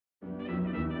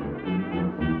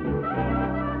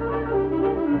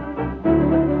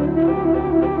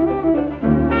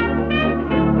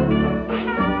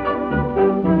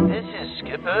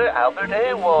Albert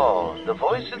AWOL, the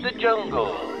voice of the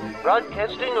jungle,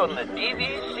 broadcasting on the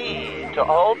DVC to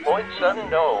all points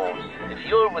unknown. If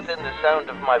you're within the sound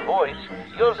of my voice,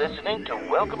 you're listening to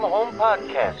Welcome Home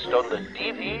Podcast on the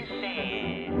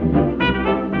DVC.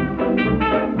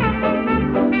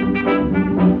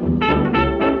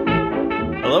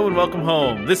 Hello and welcome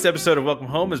home. This episode of Welcome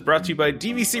Home is brought to you by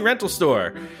DVC Rental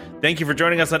Store. Thank you for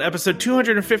joining us on episode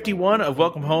 251 of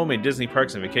Welcome Home, a Disney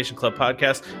Parks and Vacation Club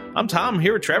podcast. I'm Tom,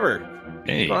 here with Trevor.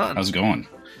 Hey, how's it going?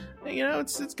 You know,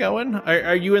 it's going.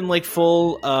 Are you in like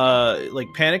full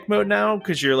panic mode now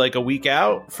because you're like a week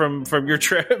out from your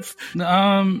trip?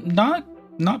 Not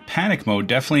panic mode.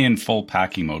 Definitely in full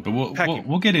packing mode. But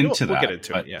we'll get into that. We'll get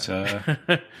into it.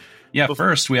 Yeah. Yeah.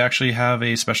 First, we actually have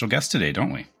a special guest today,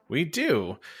 don't we? We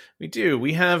do.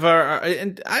 We have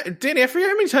Danny, I forget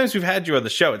how many times we've had you on the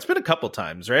show. It's been a couple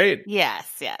times, right?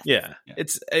 Yes. Yeah.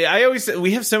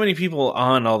 We have so many people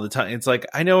on all the time. It's like,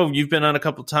 I know you've been on a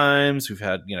couple times. We've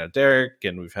had, Derek,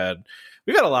 and we've had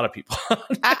a lot of people on.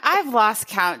 I've lost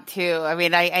count too. I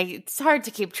mean, it's hard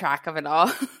to keep track of it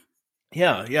all.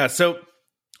 Yeah. So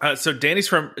Danny's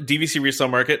from DVC Resale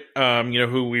Market,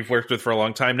 who we've worked with for a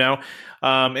long time now.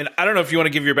 And I don't know if you want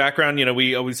to give your background.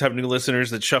 We always have new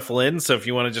listeners that shuffle in. So if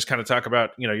you want to just kind of talk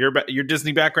about, your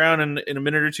Disney background in a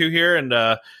minute or two here and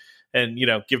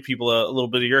give people a little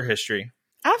bit of your history.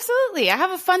 Absolutely. I have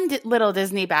a fun little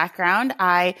Disney background.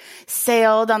 I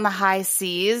sailed on the high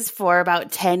seas for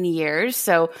about 10 years.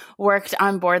 So worked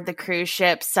on board the cruise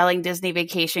ship selling Disney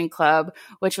Vacation Club,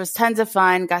 which was tons of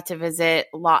fun. Got to visit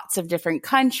lots of different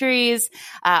countries.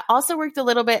 Also worked a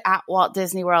little bit at Walt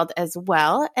Disney World as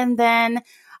well. And then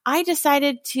I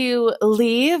decided to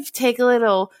leave, take a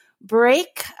little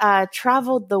break,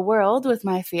 traveled the world with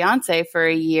my fiance for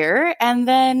a year. And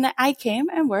then I came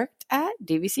and worked at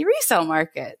DVC Resale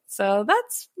Market. So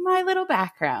that's my little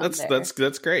background.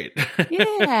 That's great.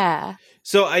 Yeah.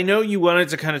 So I know you wanted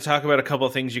to kind of talk about a couple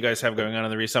of things you guys have going on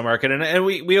in the resale market, and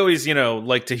we always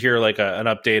like to hear like an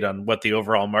update on what the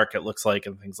overall market looks like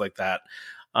and things like that.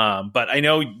 But I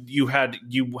know you had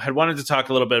wanted to talk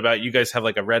a little bit about, you guys have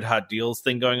like a red hot deals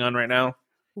thing going on right now.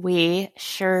 We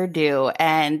sure do.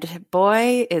 And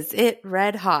boy, is it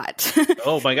red hot.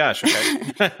 Oh my gosh.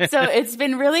 Okay. So it's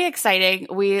been really exciting.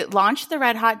 We launched the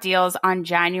red hot deals on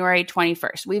January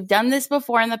 21st. We've done this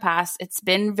before in the past. It's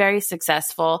been very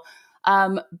successful.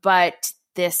 But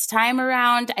this time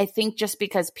around, I think just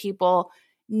because people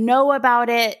know about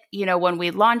it, when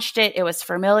we launched it, it was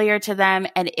familiar to them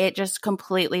and it just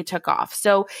completely took off.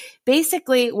 So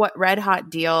basically what red hot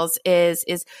deals is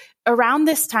around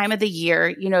this time of the year,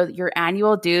 your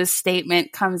annual dues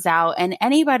statement comes out and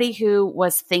anybody who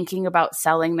was thinking about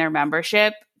selling their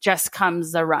membership just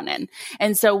comes a running.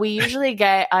 And so we usually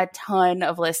get a ton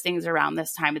of listings around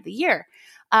this time of the year.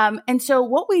 And so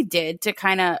what we did to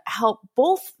kind of help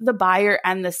both the buyer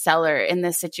and the seller in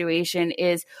this situation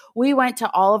is we went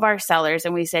to all of our sellers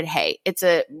and we said, hey, it's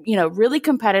a, really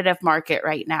competitive market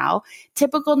right now.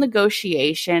 Typical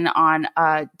negotiation on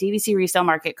a DVC resale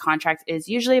market contract is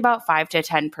usually about 5 to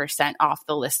 10% off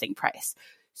the listing price.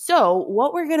 So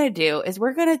what we're going to do is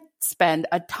we're going to spend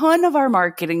a ton of our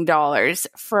marketing dollars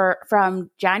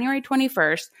from January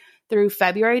 21st through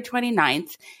February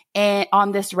 29th and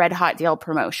on this red hot deal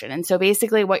promotion. And so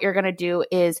basically what you're going to do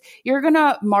is you're going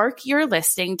to mark your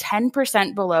listing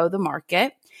 10% below the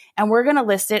market, and we're going to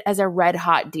list it as a red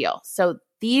hot deal. So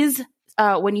these,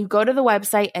 when you go to the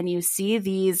website and you see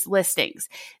these listings,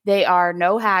 they are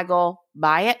no haggle,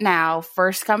 buy it now,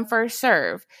 first come, first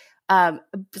serve.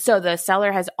 So the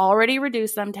seller has already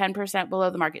reduced them 10% below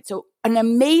the market. So an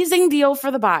amazing deal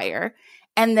for the buyer.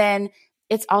 And then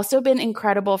it's also been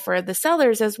incredible for the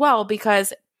sellers as well,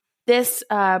 because this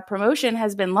promotion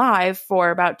has been live for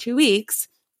about 2 weeks,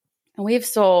 and we've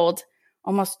sold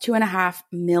almost $2.5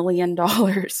 million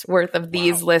worth of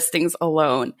these listings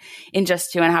alone in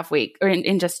just 2.5 weeks, or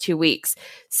in just 2 weeks.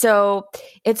 So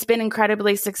it's been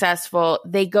incredibly successful.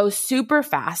 They go super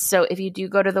fast. So if you do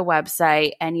go to the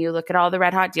website and you look at all the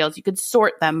red hot deals, you could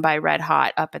sort them by red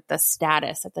hot up at the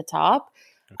status at the top.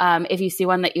 If you see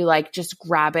one that you like, just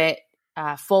grab it,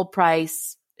 full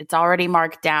price. It's already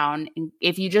marked down.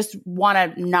 If you just want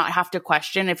to not have to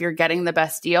question if you're getting the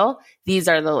best deal, these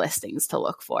are the listings to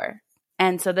look for.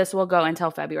 And so this will go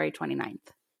until February 29th.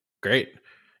 Great.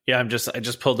 Yeah, I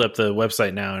just pulled up the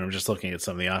website now and I'm just looking at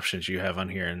some of the options you have on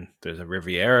here. And there's a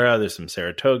Riviera, there's some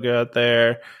Saratoga out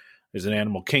there. There's an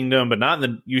Animal Kingdom, but not in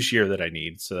the use year that I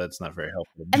need. So that's not very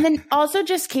helpful. And then also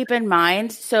just keep in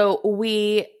mind, so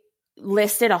we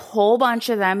listed a whole bunch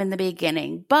of them in the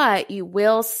beginning, but you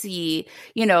will see,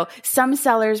 some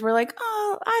sellers were like,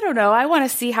 oh, I don't know. I want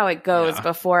to see how it goes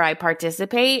before I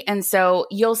participate. And so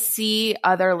you'll see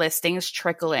other listings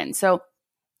trickle in. So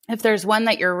if there's one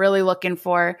that you're really looking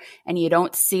for and you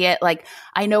don't see it, like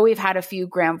I know we've had a few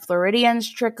Grand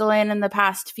Floridians trickle in the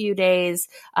past few days,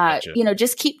 Gotcha.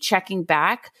 Just keep checking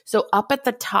back. So up at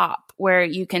the top where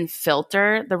you can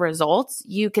filter the results,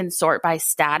 you can sort by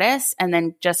status and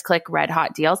then just click red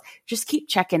hot deals. Just keep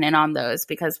checking in on those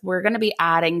because we're going to be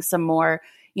adding some more,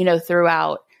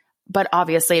 throughout. But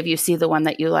obviously if you see the one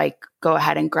that you like, go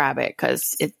ahead and grab it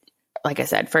because it, like I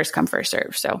said, first come, first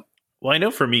serve. So. Well, I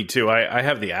know for me too, I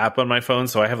have the app on my phone,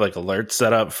 so I have like alerts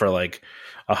set up for like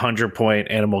 100-point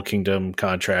Animal Kingdom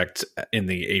contract in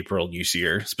the April use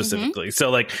year specifically. Mm-hmm. So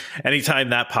like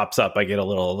anytime that pops up, I get a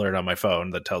little alert on my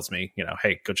phone that tells me,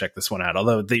 hey, go check this one out.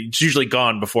 Although it's usually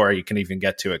gone before you can even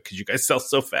get to it because you guys sell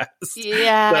so fast.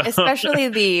 Yeah, especially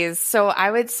these. So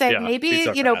I would say maybe,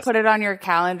 put it on your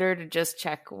calendar to just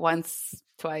check once,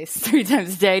 twice, 3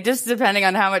 times a day, just depending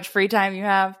on how much free time you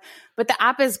have. But the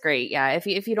app is great. Yeah.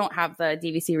 If you don't have the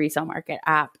DVC Resale Market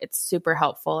app, it's super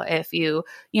helpful if you,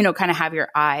 kind of have your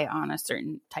eye on a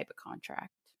certain type of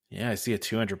contract. Yeah, I see a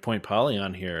 200-point poly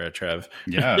on here, Trev.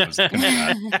 Yeah,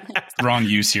 wrong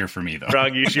use here for me, though.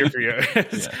 Wrong use here for you.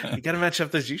 You got to match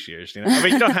up those use years. I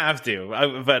mean, you don't have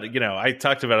to. But, I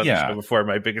talked about it on the show before.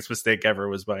 My biggest mistake ever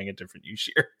was buying a different use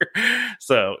year.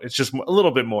 So it's just a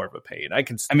little bit more of a pain.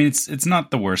 It's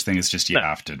not the worst thing. It's just you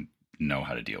have to know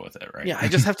how to deal with it, right? Yeah, I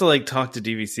just have to talk to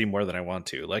DVC more than I want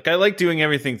to. I like doing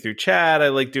everything through chat. I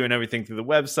like doing everything through the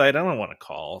website. I don't want to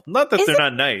call. Not that they're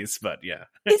not nice, but yeah.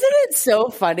 Isn't it so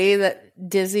funny that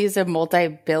Disney's a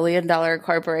multi-billion-dollar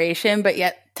corporation, but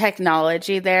yet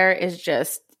technology there is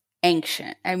just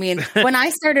ancient? I mean, when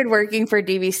I started working for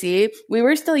DVC, we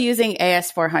were still using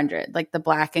AS400, like the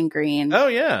black and green. Oh,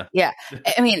 yeah. Yeah.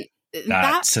 I mean,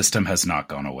 that system has not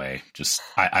gone away. Just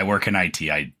I work in IT.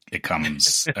 It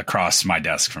comes across my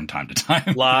desk from time to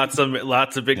time. Lots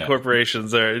of big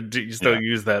corporations still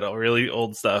use that really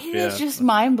old stuff. It's just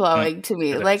mind blowing to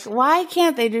me. Why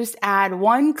can't they just add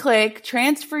one click,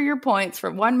 transfer your points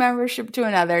from one membership to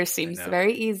another? Seems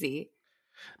very easy.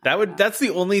 That's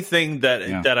the only thing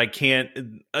that I can't,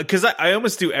 because I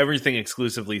almost do everything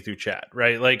exclusively through chat,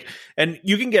 right? And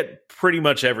you can get pretty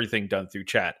much everything done through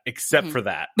chat except for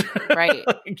that, right?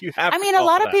 You have. A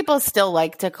lot of people still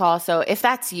like to call, so if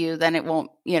that's you, then it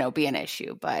won't, be an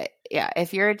issue. But yeah,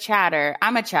 if you're a chatter,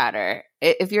 I'm a chatter.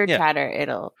 If you're a chatter,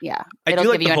 it'll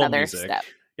give you another step.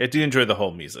 I do enjoy the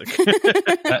whole music.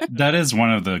 that is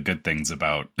one of the good things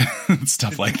about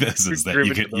stuff like this is that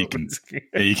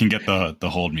you can get the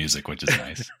hold music, which is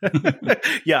nice.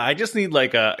 Yeah, I just need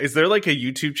is there a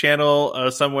YouTube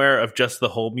channel somewhere of just the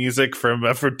hold music from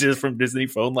Disney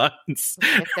phone lines?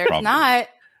 If there's not,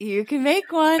 you can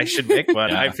make one. I should make one.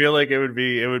 Yeah. I feel like it would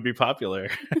be popular.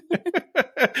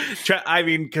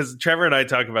 Because Trevor and I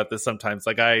talk about this sometimes.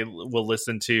 I will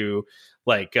listen to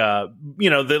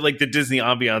the Disney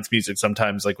ambiance music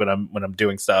sometimes, when I'm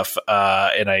doing stuff,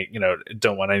 and I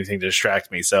don't want anything to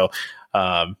distract me. So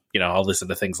I'll listen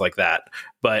to things like that.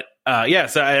 But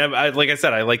so I like I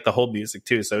said, I like the hold music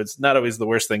too. So it's not always the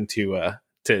worst thing to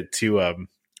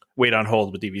wait on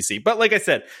hold with DVC. But like I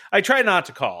said, I try not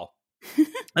to call.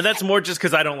 And that's more just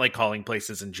because I don't like calling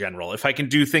places in general. If I can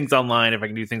do things online, if I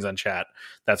can do things on chat,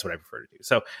 that's what I prefer to do.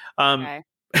 So, okay.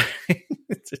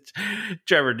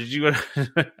 Trevor, did you? I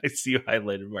see you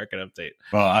highlighted market update.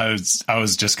 Well, I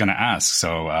was just going to ask.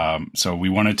 So we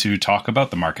wanted to talk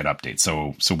about the market update.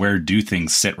 So where do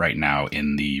things sit right now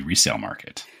in the resale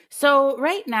market? So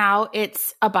right now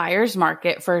it's a buyer's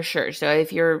market for sure. So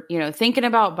if you're, thinking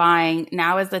about buying,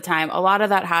 now is the time. A lot of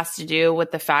that has to do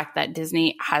with the fact that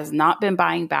Disney has not been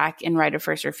buying back in right of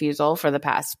first refusal for the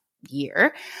past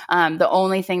year. The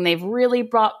only thing they've really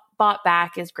bought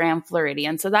back is Grand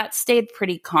Floridian. So that stayed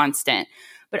pretty constant.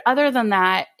 But other than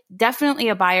that, definitely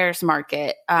a buyer's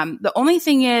market. The only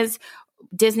thing is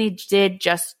DVC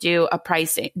just did a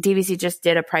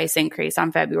price increase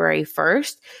on February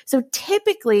 1st. So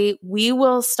typically we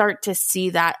will start to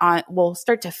feel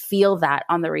that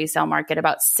on the resale market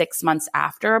about 6 months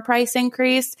after a price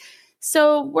increase.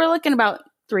 So we're looking about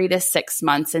 3 to 6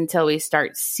 months until we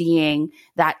start seeing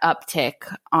that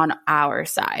uptick on our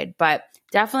side. But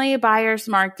definitely a buyer's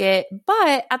market.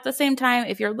 But at the same time,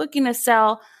 if you're looking to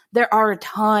sell, there are a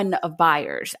ton of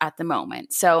buyers at the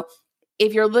moment. So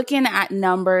if you're looking at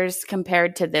numbers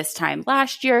compared to this time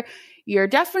last year, you're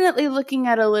definitely looking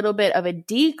at a little bit of a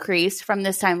decrease from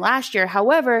this time last year.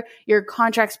 However, your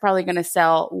contract's probably going to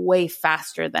sell way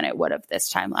faster than it would have this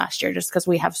time last year, just because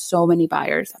we have so many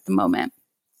buyers at the moment.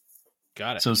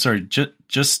 Got it. So sorry,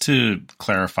 just to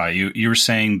clarify, you were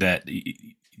saying that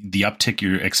the uptick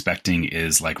you're expecting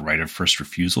is like right of first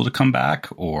refusal to come back,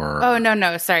 or? Oh,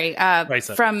 no. Sorry.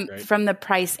 From the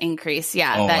price increase.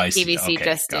 Yeah. Oh, that I see. DVC Okay,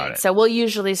 just got did. it. So we'll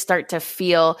usually start to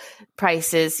feel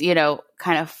prices,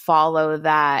 kind of follow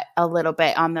that a little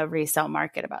bit on the resale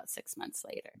market about 6 months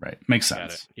later. Right. Makes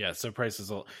Got sense. it. Yeah. So prices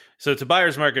so it's a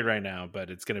buyer's market right now, but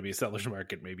it's going to be a seller's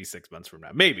market maybe 6 months from now.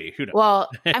 Maybe. Who knows? Well,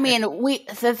 I mean,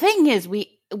 the thing is,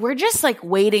 we're just like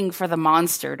waiting for the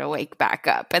monster to wake back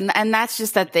up. And that's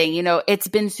just that thing, it's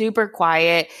been super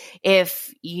quiet.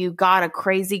 If you got a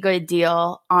crazy good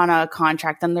deal on a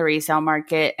contract on the resale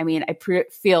market, I mean, I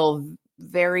feel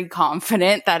very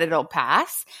confident that it'll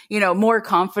pass, more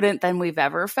confident than we've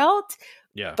ever felt.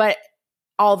 Yeah. But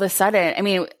all of a sudden, I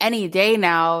mean, any day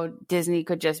now, Disney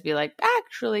could just be like,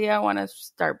 actually, I want to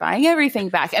start buying everything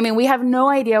back. I mean, we have no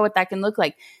idea what that can look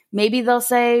like. Maybe they'll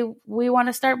say, we want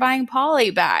to start buying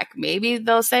Polly back. Maybe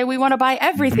they'll say, we want to buy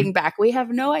everything back. We have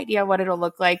no idea what it'll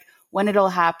look like, when it'll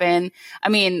happen. I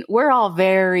mean, we're all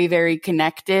very, very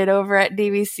connected over at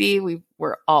DVC.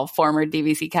 We're all former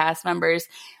DVC cast members.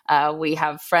 We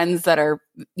have friends that are,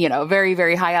 very,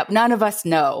 very high up. None of us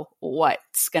know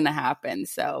what's going to happen.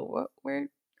 So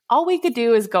all we could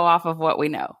do is go off of what we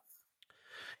know.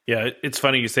 Yeah, it's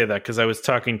funny you say that, because I was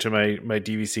talking to my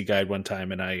DVC guide one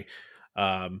time, and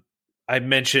I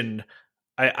mentioned,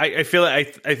 I feel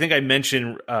like I think I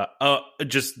mentioned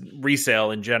just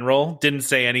resale in general. Didn't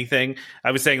say anything.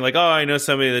 I was saying like, oh, I know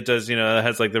somebody that does, that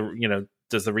has like the,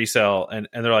 does the resale, and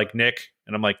they're like, Nick,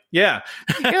 and I'm like, yeah.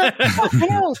 You're like, oh, I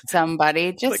know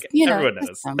somebody, just like, everyone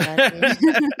knows somebody.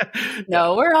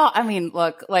 No, we're all. I mean,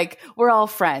 look, like we're all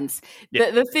friends.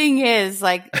 Yeah. The thing is,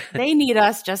 like, they need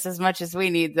us just as much as we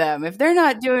need them. If they're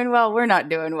not doing well, we're not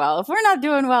doing well. If we're not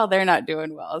doing well, they're not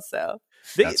doing well. So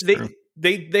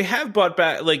they have bought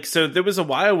back, like, so there was a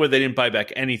while where they didn't buy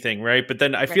back anything, right? But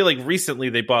then I feel like recently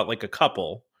they bought like a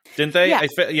couple. Didn't they?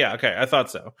 Yeah. Okay. I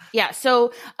thought so. Yeah.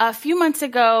 So a few months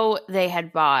ago, they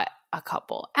had bought a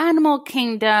couple. Animal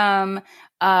Kingdom.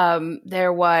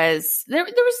 There was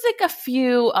like a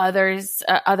few others,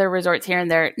 other resorts here and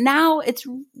there. Now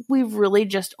we've really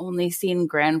just only seen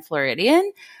Grand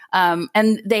Floridian.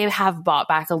 And they have bought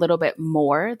back a little bit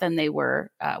more than they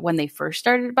were when they first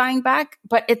started buying back,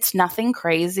 but it's nothing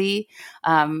crazy.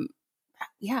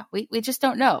 Yeah, we just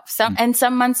don't know.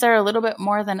 Some months are a little bit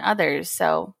more than others.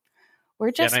 So we're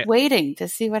just waiting to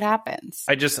see what happens.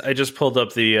 I just pulled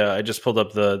up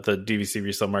the DVC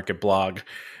resale market blog,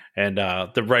 and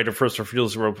the right of first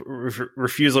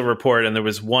refusal report, and there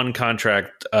was one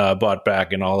contract bought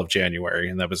back in all of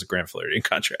January, and that was a Grand Floridian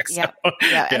contract. So,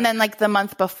 yeah. And then like the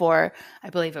month before,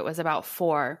 I believe it was about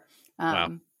 4.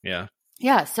 Wow. Yeah.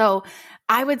 Yeah. So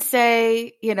I would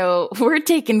say, we're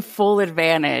taking full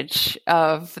advantage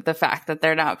of the fact that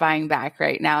they're not buying back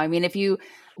right now. I mean,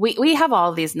 we have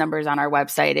all these numbers on our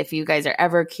website. If you guys are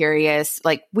ever curious,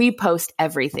 like we post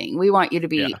everything. We want you to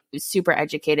be super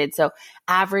educated. So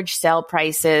average sale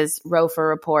prices, ROFR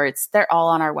reports, they're all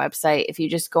on our website. If you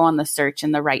just go on the search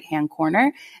in the right-hand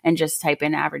corner and just type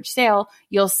in average sale,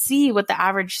 you'll see what the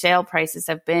average sale prices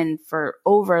have been for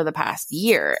over the past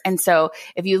year. And so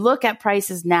if you look at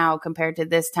prices now compared to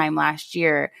this time last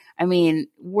year, I mean,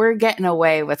 we're getting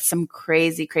away with some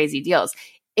crazy, crazy deals.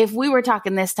 If we were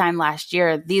talking this time last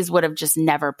year, these would have just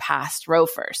never passed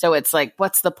ROFR. So it's like,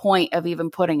 what's the point of even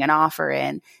putting an offer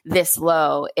in this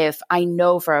low if I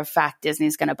know for a fact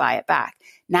Disney's going to buy it back?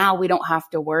 Now we don't have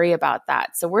to worry about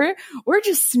that. So we're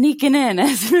just sneaking in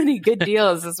as many good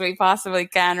deals as we possibly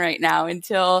can right now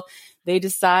until they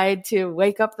decide to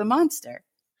wake up the monster.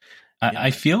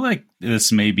 I feel like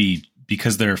this may be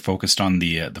because they're focused on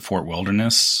the Fort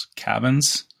Wilderness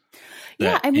cabins.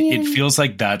 Yeah, I mean, it feels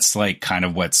like that's like kind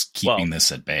of what's keeping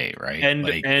this at bay, right? And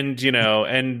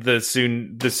the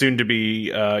soon to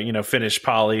be finished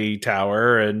Poly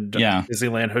Tower and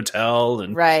Disneyland Hotel,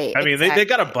 and right. I mean, they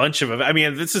got a bunch of them. I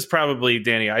mean, this is probably,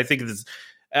 Danny, I think this.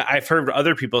 I've heard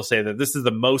other people say that this is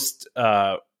the most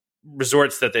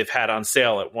resorts that they've had on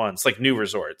sale at once, like new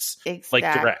resorts, like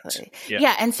direct.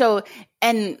 Yeah, and so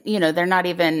they're not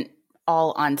even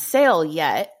all on sale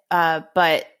yet,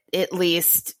 but at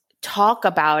least talk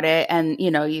about it, and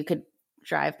you could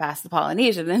drive past the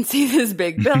Polynesian and see this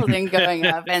big building going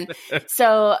up, and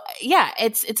so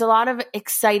it's a lot of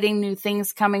exciting new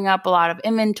things coming up, a lot of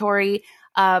inventory,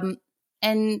 and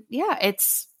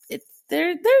it's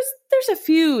there's a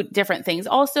few different things.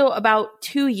 Also, about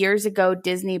 2 years ago,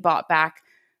 Disney bought back,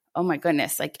 oh my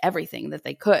goodness, like everything that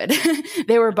they could.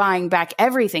 They were buying back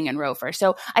everything in Rover.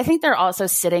 So I think they're also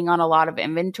sitting on a lot of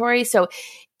inventory. So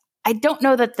I don't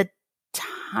know that the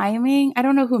timing, I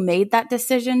don't know who made that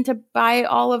decision to buy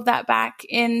all of that back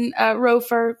in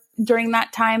Rover during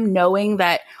that time, knowing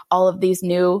that all of these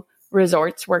new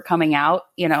resorts were coming out,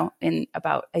 in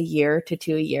about a year to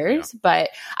 2 years. Yeah. But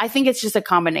I think it's just a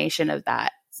combination of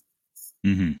that.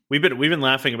 Mm-hmm. We've been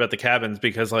laughing about the cabins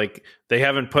because like they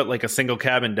haven't put like a single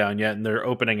cabin down yet, and they're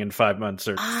opening in 5 months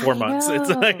or 4 months.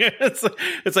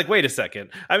 It's like wait a second.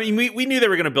 I mean, we knew they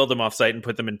were going to build them off site and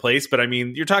put them in place, but I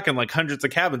mean, you're talking like hundreds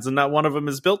of cabins, and not one of them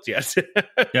is built yet.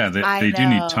 Yeah, they do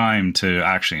need time to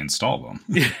actually install them.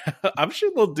 Yeah, I'm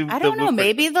sure they'll do. I don't know.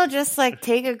 Maybe they'll just like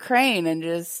take a crane and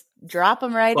just drop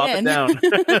them right in. Down.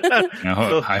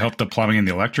 I hope the plumbing and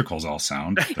the electrical's all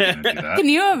sound. Can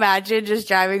you imagine just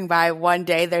driving by one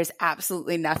day, there's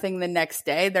absolutely nothing, the next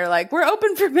day they're like, we're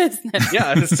open for business?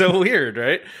 Yeah, it's so weird,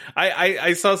 right?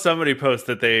 I saw somebody post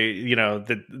that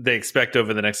they expect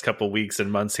over the next couple of weeks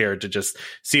and months here to just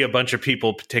see a bunch of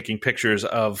people taking pictures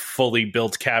of fully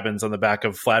built cabins on the back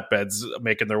of flatbeds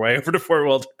making their way over to Fort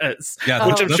Wilderness. Yeah,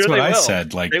 which that's what I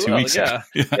said like 2 weeks ago.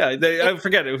 I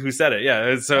forget who said it.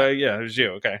 Yeah, so yeah, it was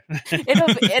you. Okay.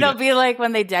 It'll be like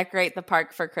when they decorate the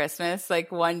park for Christmas. Like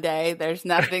one day there's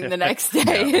nothing, the next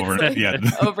day overnight.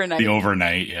 The overnight.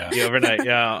 Yeah. The overnight.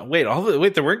 Yeah.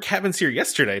 Wait. There weren't cabins here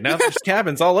yesterday. Now there's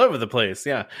cabins all over the place.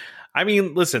 Yeah. I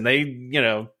mean, listen.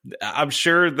 I'm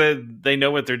sure that they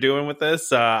know what they're doing with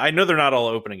this. I know they're not all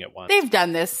opening at once. They've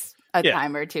done this a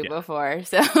time or two before.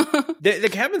 So the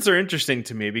cabins are interesting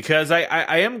to me because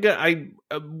I'm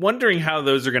wondering how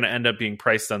those are going to end up being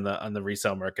priced on the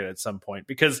resale market at some point,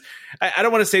 because I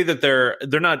don't want to say that they're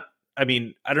not. I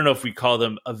mean, I don't know if we call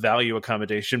them a value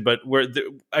accommodation, but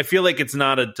I feel like it's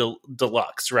not a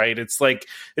deluxe, right? It's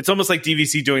almost like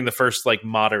DVC doing the first like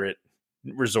moderate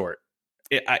resort,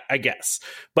 I guess.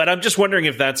 But I'm just wondering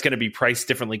if that's going to be priced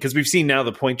differently, because we've seen now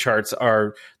the point charts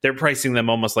they're pricing them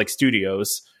almost like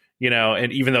studios.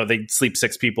 And even though they sleep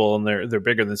 6 people and they're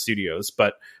bigger than studios,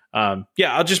 but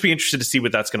I'll just be interested to see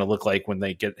what that's going to look like when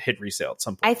they hit resale at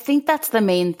some point. I think that's the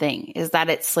main thing, is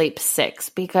that it sleeps 6,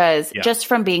 because just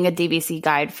from being a DVC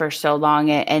guide for so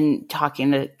long and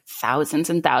talking to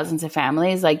thousands and thousands of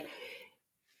families, like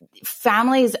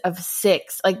families of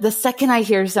 6, like the second I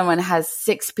hear someone has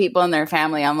 6 people in their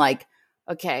family, I'm like,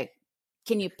 okay,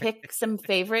 can you pick some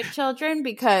favorite children?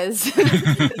 Because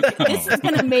this is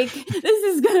going to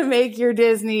make your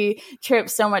Disney trip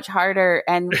so much harder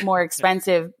and more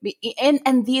expensive.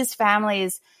 And these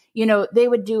families, they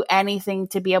would do anything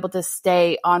to be able to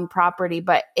stay on property,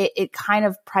 but it kind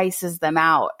of prices them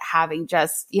out having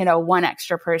just, one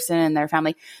extra person in their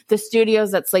family. The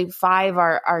studios that sleep 5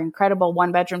 are incredible.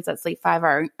 1 bedrooms that sleep 5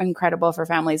 are incredible for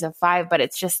families of 5, but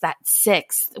it's just that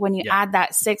 6th. When you add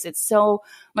that 6, it's so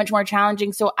much more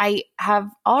challenging. So I have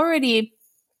already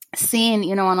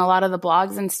seen, on a lot of the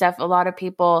blogs and stuff, a lot of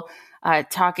people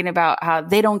talking about how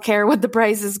they don't care what the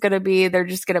price is going to be. They're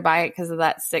just going to buy it because of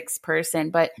that 6th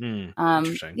person. But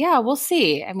we'll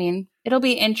see. I mean, it'll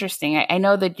be interesting. I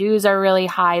know the dues are really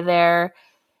high there,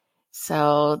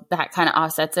 so that kind of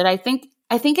offsets it. I think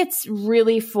it's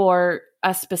really for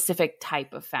a specific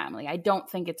type of family. I don't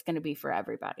think it's going to be for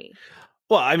everybody.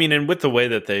 Well, I mean, and with the way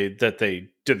that they did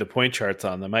the point charts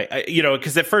on them, I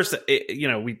because at first,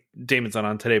 Damon's not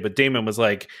on today, but Damon was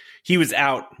like, he was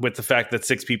out with the fact that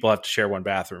 6 people have to share 1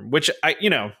 bathroom, which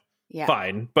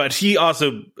fine. But he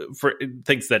also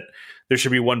thinks that there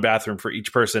should be 1 bathroom for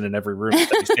each person in every room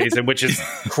that he stays in, which is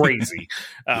crazy.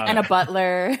 And a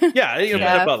butler. And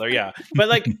a butler. Yeah. But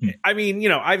like, I mean,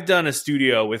 I've done a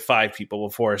studio with 5 people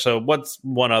before. So what's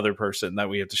one other person that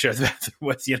we have to share the bathroom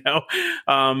with,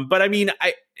 But I mean,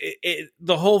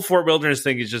 the whole Fort Wilderness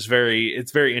thing is just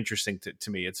it's very interesting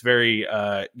to me. It's very,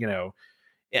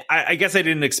 I guess I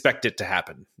didn't expect it to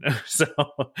happen. So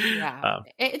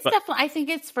it's definitely, I think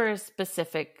it's for a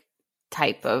specific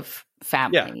type of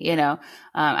family,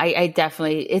 I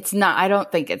definitely, it's not, I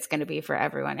don't think it's going to be for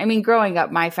everyone. I mean, growing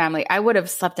up, my family, I would have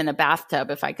slept in a bathtub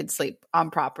if I could sleep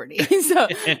on property. So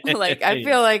like, I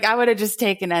feel like I would have just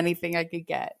taken anything I could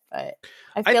get, but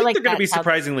I think they're going to be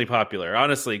surprisingly popular,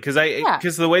 honestly, because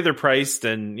the way they're priced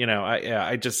and,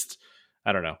 I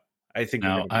don't know. I think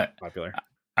they're going to be popular.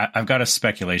 I've got a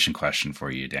speculation question for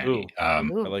you, Danny. I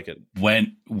like it.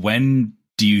 When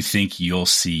do you think you'll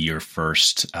see your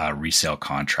first resale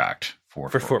contract for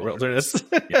Fort Wilderness?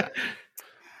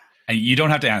 And you don't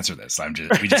have to answer this.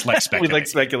 We just like speculating. We like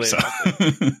speculating.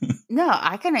 So. No,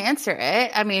 I can answer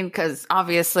it. I mean, because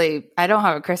obviously I don't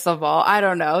have a crystal ball. I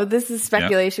don't know. This is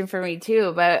speculation for me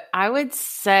too, but I would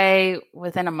say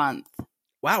within a month.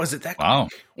 Wow, is it that? Wow.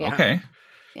 Yeah. Okay.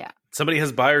 Yeah. Somebody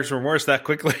has buyer's remorse that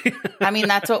quickly. I mean,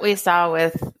 that's what we saw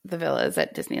with the villas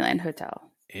at Disneyland Hotel.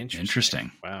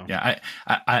 Interesting. Wow. Yeah,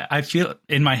 I feel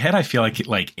in my head, I feel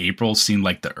like April seemed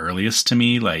like the earliest to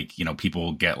me. Like,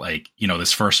 people get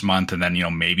this first month, and then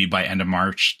maybe by end of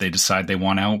March they decide they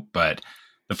want out. But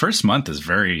the first month is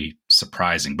very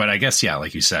surprising. But I guess, yeah,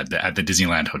 like you said, at the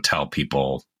Disneyland Hotel,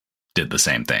 people did the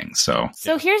same thing. So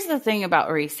here's the thing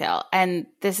about resale, and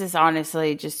this is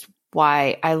honestly just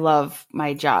why I love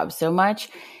my job so much.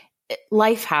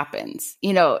 Life happens.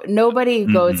 Nobody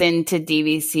goes into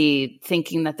DVC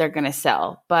thinking that they're going to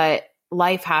sell, but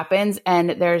life happens.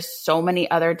 And there's so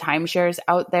many other timeshares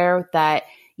out there that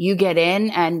you get in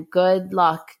and good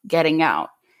luck getting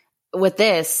out. With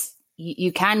this,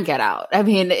 you can get out. I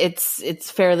mean, it's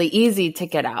fairly easy to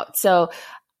get out. So,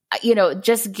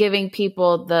 just giving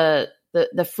people the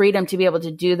freedom to be able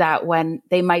to do that when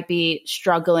they might be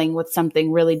struggling with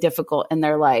something really difficult in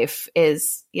their life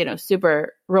is,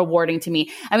 super rewarding to me.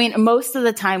 I mean, most of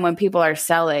the time when people are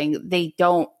selling, they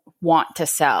don't want to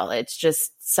sell. It's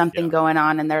just something going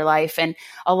on in their life. And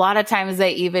a lot of times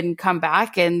they even come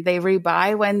back and they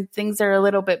rebuy when things are a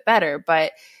little bit better.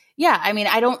 But yeah, I mean,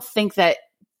 I don't think that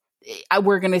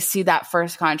we're going to see that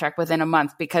first contract within a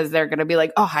month because they're going to be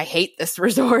like, oh, I hate this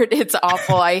resort. It's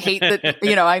awful. I hate that,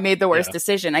 I made the worst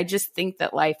decision. I just think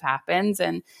that life happens.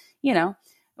 And,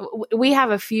 we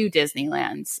have a few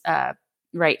Disneylands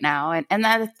right now. And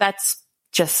that's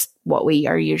just what we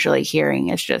are usually hearing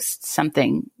is just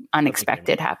something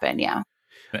unexpected happen. Yeah.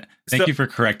 Thank you for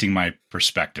correcting my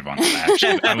perspective on that.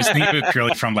 Actually, I was thinking of it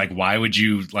purely from why would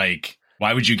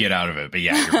you get out of it? But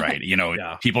yeah, you're right.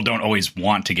 People don't always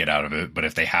want to get out of it, but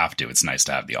if they have to, it's nice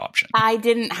to have the option. I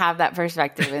didn't have that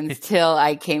perspective until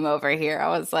I came over here. I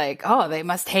was like, oh, they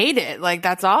must hate it. Like,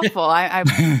 that's awful. I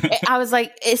was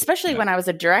like, especially when I was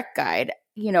a direct guide,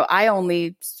 I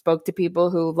only spoke to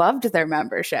people who loved their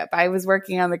membership. I was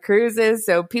working on the cruises.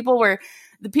 So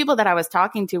the people that I was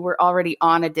talking to were already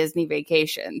on a Disney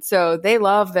vacation. So they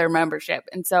love their membership.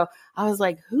 And so I was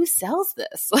like, who sells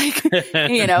this?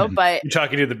 But you're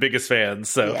talking to the biggest fans.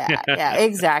 So yeah,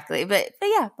 exactly. But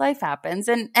yeah, life happens.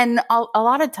 And a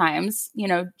lot of times,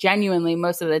 genuinely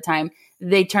most of the time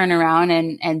they turn around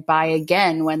and buy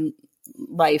again when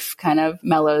life kind of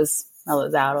mellows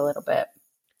out a little bit.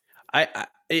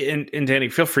 And Danny,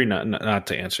 feel free not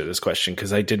to answer this question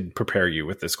because I did prepare you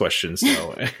with this question.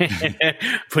 So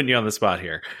putting you on the spot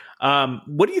here.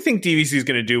 What do you think DVC is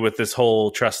going to do with this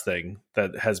whole trust thing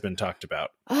that has been talked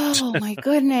about? Oh my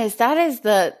goodness. That is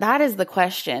the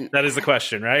question. That is the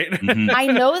question, right? Mm-hmm. I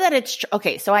know that it's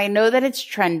okay. So I know that it's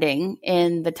trending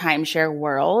in the timeshare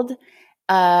world.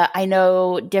 I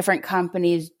know different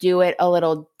companies do it a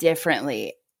little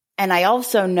differently. And I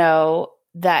also know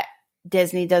that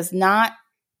Disney does not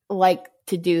like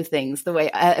to do things the way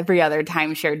every other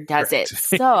timeshare does it.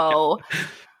 So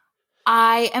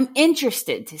I am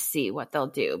interested to see what they'll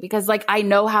do because I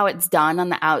know how it's done on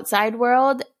the outside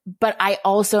world, but I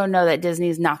also know that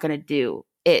Disney's not going to do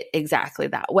it exactly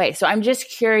that way. So I'm just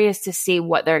curious to see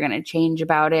what they're going to change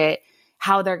about it,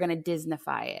 how they're going to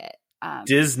Disneyfy it.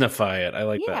 Disneyfy it. I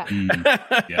like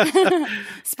that. Yeah.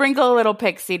 Sprinkle a little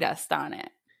pixie dust on it.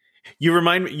 You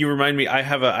remind me. I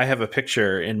have a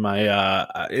picture in my.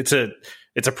 It's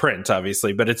a print,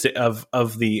 obviously, but it's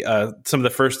of the some of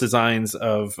the first designs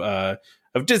of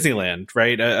Disneyland,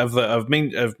 right? Of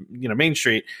Main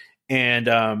Street, and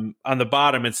on the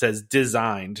bottom it says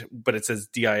designed, but it says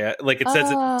DIS, like it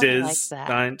says it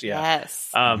designed, Yes.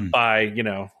 By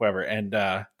whoever, and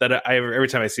that every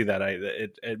time I see that,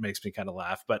 it makes me kind of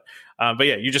laugh, but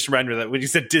yeah, you just reminded me that when you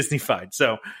said Disneyfied,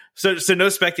 so no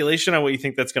speculation on what you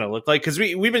think that's going to look like because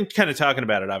we've been kind of talking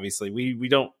about it. Obviously, we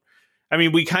don't. I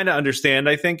mean, we kind of understand,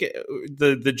 I think,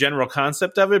 the general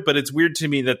concept of it, but it's weird to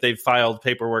me that they've filed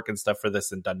paperwork and stuff for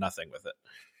this and done nothing with it.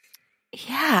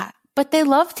 Yeah, but they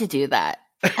love to do that.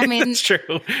 I mean, it's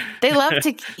true. They love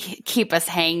to keep us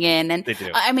hanging. And they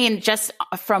do. I mean, just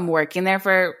from working there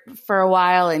for a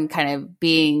while and kind of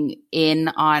being in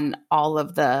on all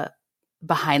of the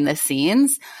behind the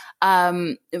scenes,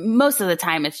 most of the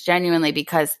time it's genuinely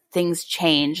because things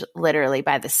change literally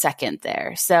by the second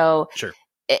there. So sure.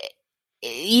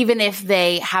 Even if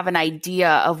they have an idea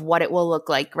of what it will look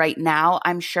like right now,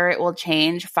 I'm sure it will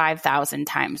change 5,000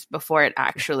 times before it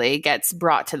actually gets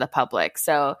brought to the public.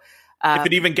 So If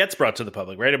it even gets brought to the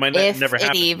public, right? It might never happen.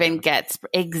 If it even gets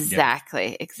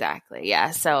exactly.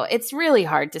 Yeah. So it's really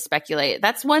hard to speculate.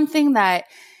 That's one thing that,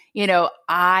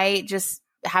 I just,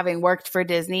 having worked for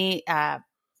Disney,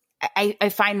 I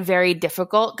find very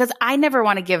difficult because I never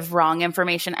want to give wrong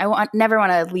information. Never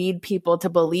want to lead people to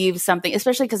believe something,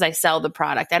 especially because I sell the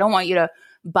product. I don't want you to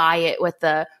buy it with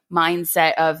the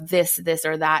mindset of this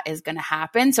or that is going to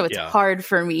happen. So it's hard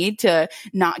for me to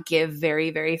not give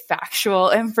very, very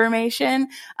factual information.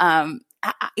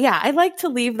 I like to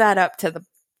leave that up to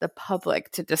the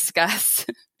public to discuss.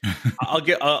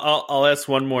 I'll ask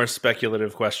one more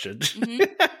speculative question.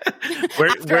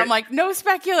 Mm-hmm. I'm like, no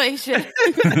speculation.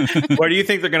 Where do you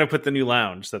think they're going to put the new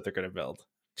lounge that they're going to build?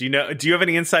 Do you have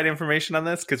any inside information on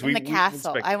this? Because the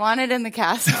castle. I want it in the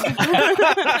castle.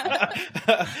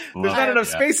 There's not enough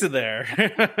space in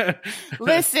there.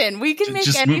 Listen, we can make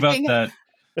anything.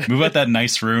 Move out that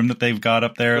nice room that they've got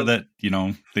up there that,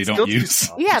 they don't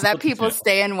use. Yeah, that people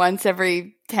stay in once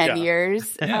every 10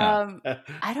 years. Yeah.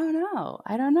 I don't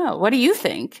know. What do you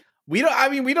think? We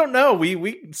don't know.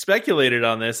 We speculated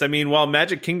on this. While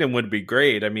Magic Kingdom would be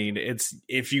great,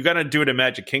 if you're going to do it in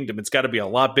Magic Kingdom, it's got to be a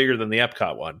lot bigger than the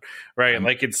Epcot one, right?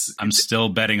 I'm still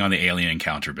betting on the Alien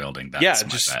Encounter building. That's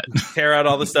my bet. Tear out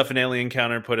all the stuff in Alien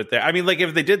Encounter and put it there.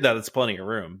 If they did that, it's plenty of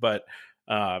room, but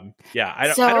I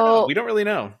don't know. We don't really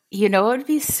know. You know what would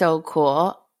be so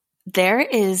cool? There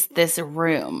is this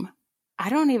room. I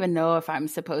don't even know if I'm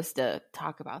supposed to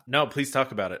talk about that. No, please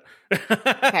talk about it.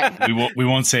 Okay. We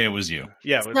won't say it was you.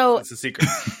 Yeah, so it's a secret.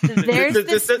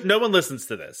 No one listens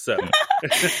to this. So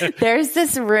there's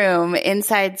this room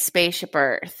inside Spaceship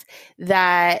Earth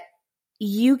that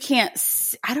you can't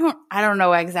I don't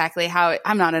know exactly how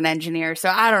I'm not an engineer, so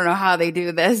I don't know how they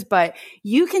do this, but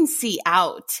you can see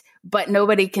out, but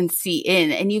nobody can see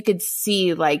in, and you could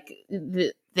see like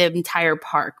the entire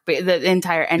park, the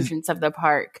entire entrance of the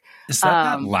park. Is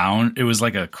that lounge? It was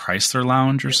like a Chrysler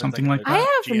lounge or something like that? I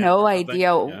have GM, no idea.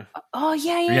 Yeah. Oh,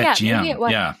 yeah. GM,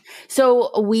 yeah.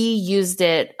 So we used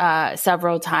it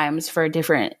several times for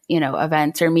different,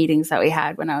 events or meetings that we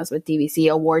had when I was with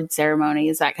DVC, award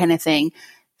ceremonies, that kind of thing.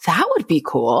 That would be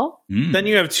cool. Then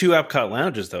you have 2 Epcot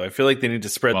lounges, though. I feel like they need to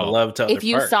spread the love to other If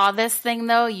you parks. saw this thing,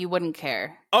 though, you wouldn't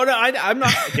care. Oh, no, I'm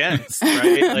not against,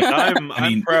 right?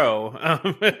 I'm pro.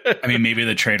 Maybe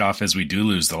the trade-off is we do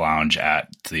lose the lounge at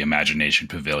the Imagination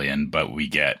Pavilion, but we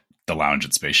get the lounge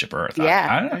at Spaceship Earth.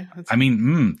 Yeah.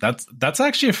 That's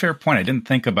actually a fair point. I didn't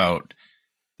think about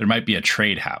there might be a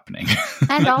trade happening.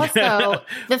 And also,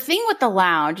 the thing with the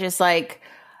lounge is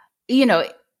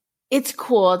it's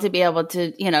cool to be able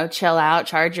to, chill out,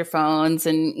 charge your phones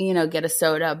and, get a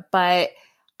soda. But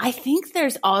I think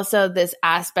there's also this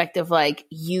aspect of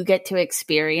you get to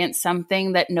experience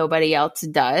something that nobody else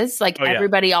does.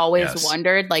 Everybody always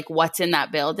wondered what's in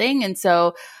that building. And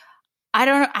so I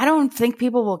don't think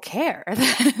people will care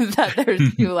that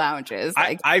there's 2 lounges.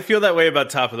 I feel that way about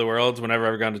Top of the World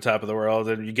whenever I've gone to Top of the World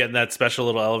and you get in that special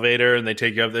little elevator and they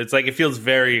take you up. It's it feels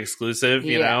very exclusive,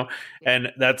 you know?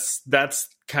 And that's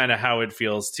kind of how it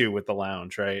feels too with the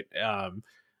lounge, right?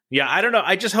 I don't know.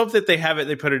 I just hope that they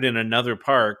put it in another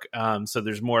park, so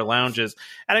there's more lounges.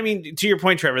 And to your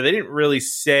point, Trevor, they didn't really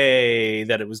say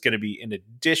that it was going to be in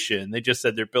addition. They just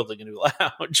said they're building a new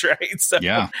lounge, right? So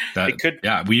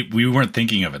we weren't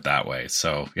thinking of it that way.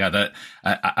 So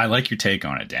I like your take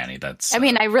on it, Danny. That's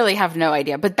I really have no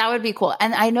idea, but that would be cool.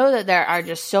 And I know that there are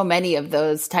just so many of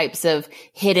those types of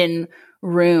hidden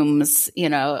rooms,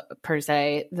 per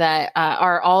se, that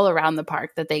are all around the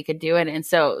park that they could do it in.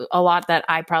 So a lot that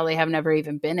I probably have never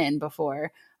even been in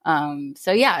before.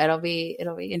 It'll be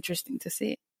interesting to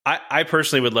see. I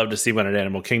personally would love to see one at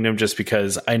Animal Kingdom just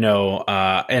because I know,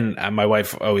 and my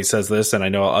wife always says this, and I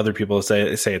know other people say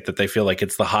it, that they feel like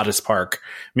it's the hottest park,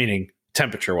 meaning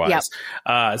temperature wise.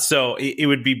 Yep. So it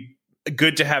would be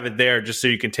good to have it there just so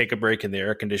you can take a break in the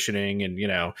air conditioning and,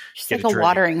 just get like a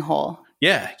watering hole.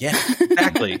 Yeah,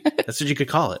 exactly. That's what you could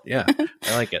call it. Yeah,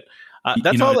 I like it.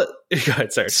 That's all that. Go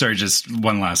ahead, sorry, just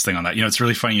one last thing on that. It's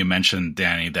really funny you mentioned,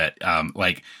 Danny, that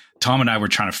Tom and I were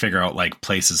trying to figure out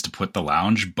places to put the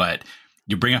lounge, but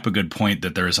you bring up a good point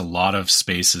that there's a lot of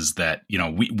spaces that,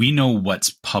 we know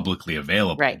what's publicly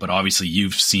available, right. But obviously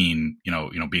you've seen,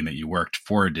 being that you worked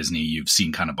for Disney, you've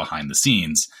seen kind of behind the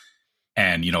scenes.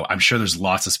 And, I'm sure there's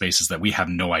lots of spaces that we have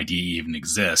no idea even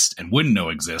exist and wouldn't know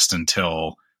exist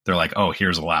until they're like, oh,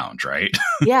 here's a lounge, right?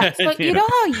 Yeah. So you know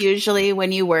how usually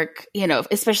when you work,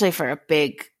 especially for a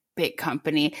big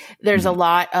company, there's a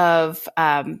lot of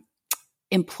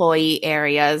employee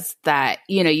areas that,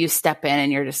 you know, you step in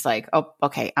and you're just like, oh,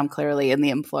 okay, I'm clearly in the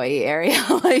employee area.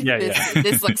 Like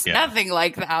this looks nothing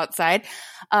like the outside.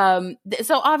 So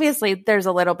obviously there's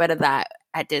a little bit of that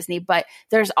at Disney, but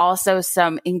there's also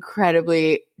some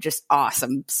incredibly just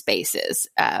awesome spaces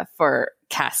for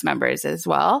cast members as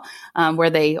well, where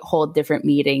they hold different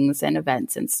meetings and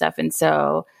events and stuff. And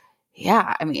so,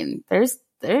 yeah, I mean, there's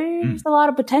a lot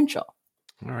of potential.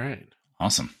 All right.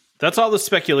 Awesome. That's all the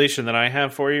speculation that I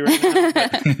have for you right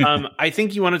now. But, I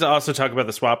think you wanted to also talk about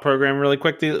the swap program really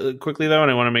quickly though, and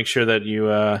I want to make sure that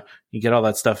you get all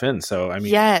that stuff in. So, I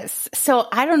mean, yes. So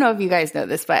I don't know if you guys know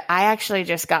this, but I actually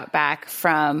just got back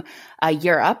from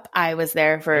Europe. I was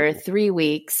there for 3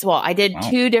 weeks. Well, I did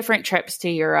 2 different trips to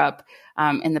Europe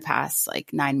in the past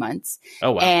like 9 months.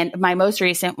 Oh, wow. And my most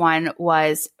recent one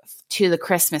was to the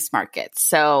Christmas markets.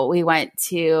 So we went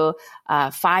to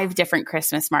 5 different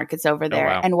Christmas markets over there.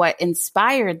 Oh, wow. And what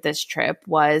inspired this trip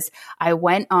was I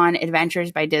went on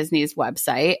Adventures by Disney's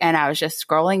website and I was just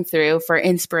scrolling through for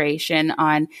inspiration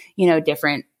on, you know,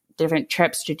 different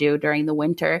trips to do during the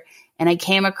winter. And I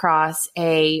came across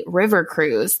a river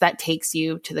cruise that takes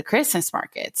you to the Christmas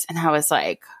markets. And I was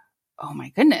like, oh my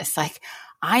goodness, like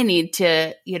I need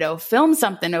to, you know, film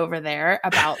something over there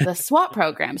about the swap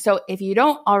program. So if you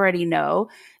don't already know,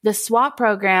 the swap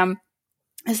program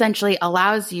essentially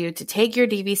allows you to take your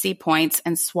DVC points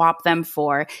and swap them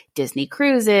for Disney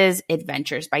cruises,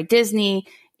 Adventures by Disney,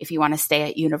 if you want to stay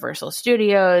at Universal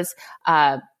Studios,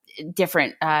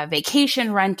 different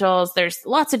vacation rentals. There's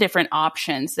lots of different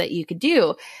options that you could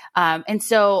do. And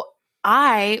so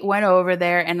I went over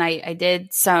there and I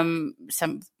did some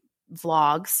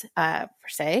vlogs per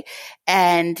se,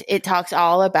 and it talks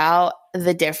all about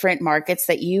the different markets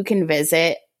that you can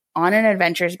visit on an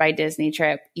Adventures by Disney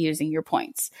trip using your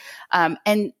points.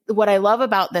 And what I love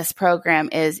about this program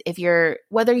is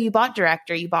whether you bought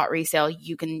direct or you bought resale,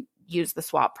 you can use the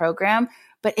swap program,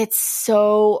 but it's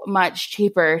so much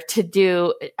cheaper to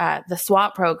do the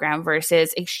swap program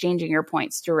versus exchanging your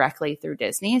points directly through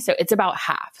Disney. So it's about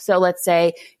half. So let's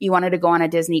say you wanted to go on a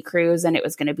Disney cruise and it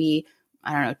was going to be,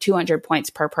 I don't know, 200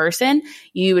 points per person.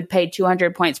 You would pay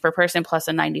 200 points per person plus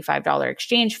a $95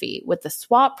 exchange fee. With the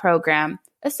swap program,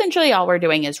 essentially all we're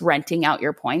doing is renting out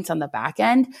your points on the back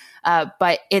end.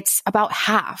 But it's about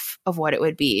half of what it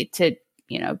would be to,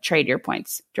 you know, trade your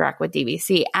points direct with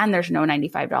DVC. And there's no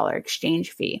 $95 exchange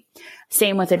fee.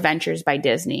 Same with Adventures by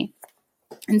Disney.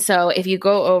 And so if you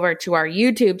go over to our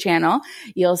YouTube channel,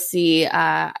 you'll see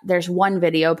there's one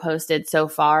video posted so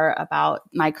far about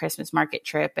my Christmas market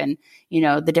trip and, you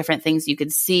know, the different things you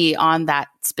could see on that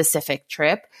specific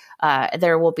trip.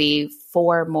 There will be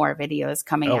 4 more videos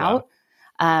coming out.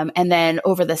 And then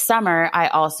over the summer, I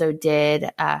also did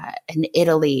an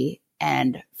Italy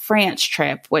and France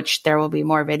trip, which there will be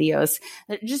more videos,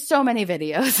 just so many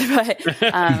videos, but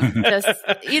just,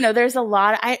 you know, there's a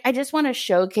lot. I just want to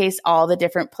showcase all the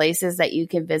different places that you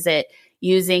can visit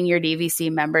using your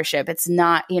DVC membership. It's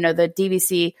not, you know, the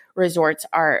DVC resorts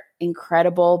are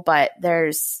incredible, but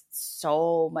there's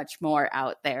so much more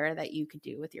out there that you could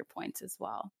do with your points as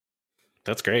well.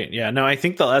 That's great. Yeah, no, I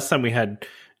think the last time we had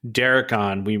Derek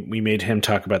on, we made him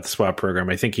talk about the swap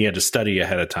program. I think he had to study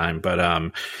ahead of time, but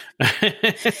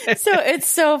So it's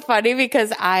so funny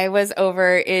because I was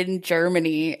over in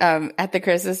Germany at the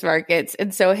Christmas markets,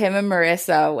 and so him and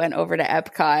Marissa went over to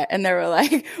Epcot, and they were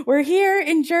like, "We're here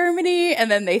in Germany,"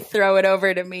 and then they throw it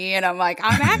over to me, and I'm like,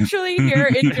 "I'm actually here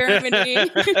in Germany."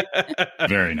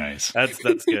 Very nice. That's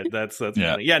good. That's yeah.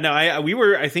 funny. Yeah. No,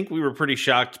 I think we were pretty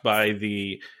shocked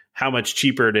by how much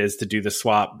cheaper it is to do the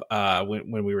swap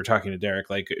when we were talking to Derek,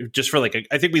 like just for like,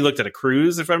 I think we looked at a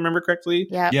cruise, if I remember correctly.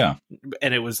 Yeah.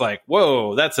 And it was like,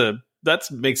 whoa,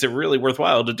 that makes it really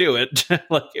worthwhile to do it.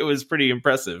 Like it was pretty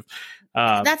impressive.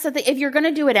 That's the thing. If you're going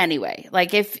to do it anyway,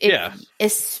 like if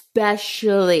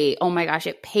especially, oh my gosh,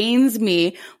 it pains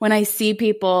me when I see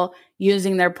people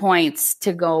using their points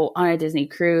to go on a Disney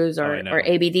cruise or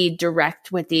ABD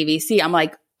direct with DVC. I'm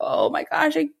like, oh my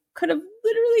gosh, I could have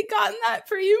literally gotten that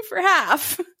for you for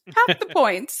half the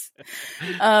points.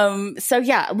 So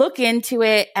yeah, look into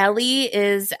it. Ellie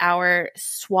is our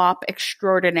swap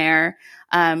extraordinaire.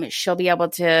 She'll be able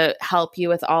to help you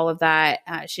with all of that.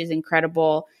 She's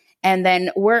incredible. And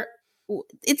then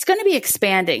it's going to be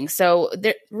expanding. So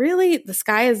really the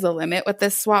sky is the limit with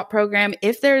this swap program.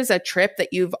 If there's a trip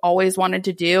that you've always wanted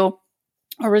to do,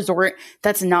 a resort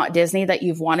that's not Disney that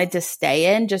you've wanted to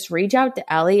stay in, just reach out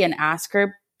to Ellie and ask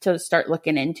her to start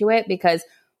looking into it, because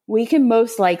we can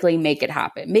most likely make it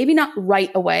happen. Maybe not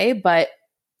right away, but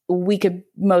we could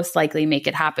most likely make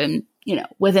it happen, you know,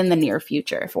 within the near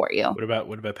future for you. What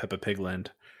about Peppa Pig Land?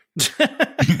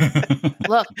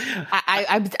 Look,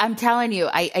 I'm telling you,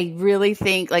 I really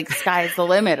think like sky's the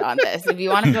limit on this. If you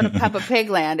want to go to Peppa Pig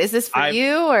Land, is this for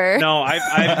you or no?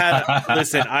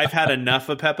 I've had enough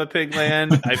of Peppa Pig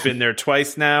Land. I've been there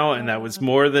twice now, and that was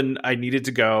more than I needed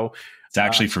to go. It's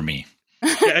actually for me.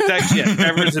 Yeah, it's actually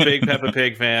Trevor's a big Peppa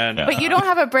Pig fan. But you don't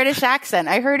have a British accent.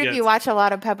 I heard if you watch a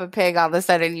lot of Peppa Pig, all of a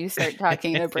sudden you start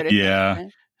talking a British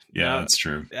accent. Yeah, that's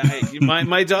true.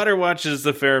 My daughter watches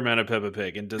a fair amount of Peppa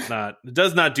Pig and does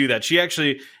not do that. She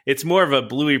actually, it's more of a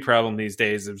Bluey problem these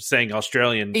days of saying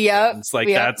Australian. Yep. It's like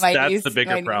that's the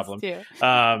bigger problem.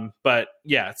 But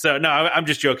yeah, so no, I'm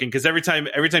just joking because every time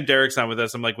Derek's on with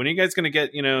us, I'm like, when are you guys going to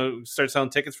get start selling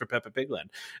tickets for Peppa Pig Land?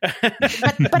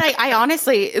 but I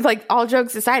honestly, like, all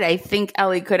jokes aside, I think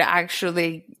Ellie could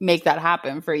actually make that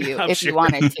happen for you if you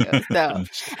wanted to. So,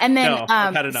 and then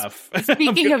I've had enough.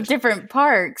 Speaking of different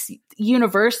parks.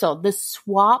 Universal, the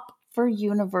swap for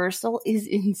Universal is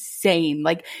insane.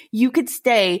 Like, you could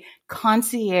stay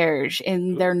concierge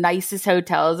in their nicest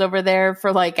hotels over there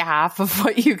for like half of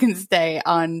what you can stay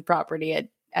on property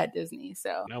at Disney.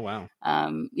 So, oh wow,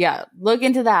 yeah, look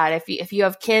into that. If you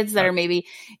have kids that are maybe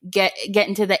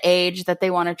getting to the age that they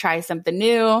want to try something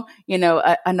new,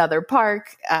 another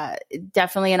park,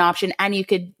 definitely an option. And you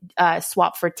could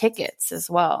swap for tickets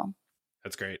as well.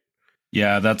 That's great.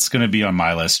 Yeah, that's going to be on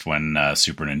my list when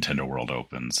Super Nintendo World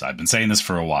opens. I've been saying this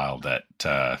for a while that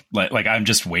like I'm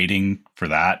just waiting for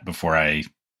that before I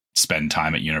spend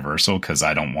time at Universal because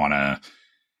I don't want to.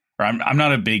 Or I'm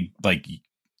not a big like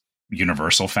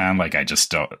Universal fan. Like I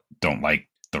just don't like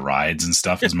the rides and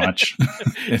stuff as much.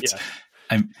 It's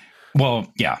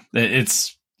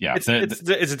it's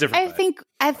a different.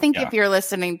 I think if you're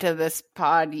listening to this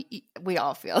pod, we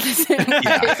all feel the same.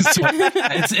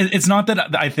 It's not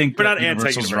that I think we're not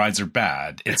Universal's rides are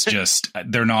bad. It's just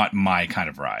they're not my kind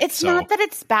of ride. It's not that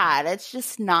it's bad. It's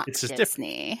just not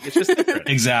Disney. It's just different.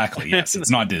 Exactly. Yes,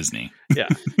 it's not Disney. Yeah.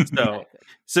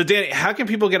 So Danny, how can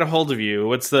people get a hold of you?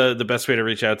 What's the best way to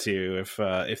reach out to you if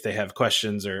they have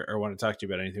questions or want to talk to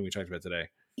you about anything we talked about today?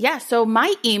 Yeah, so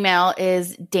my email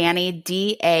is Dani,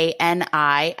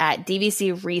 DANI, at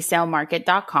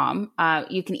dvcresalemarket.com.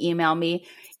 You can email me.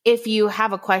 If you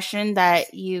have a question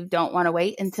that you don't want to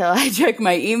wait until I check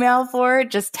my email for,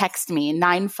 just text me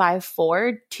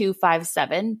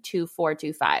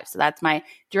 954-257-2425. So that's my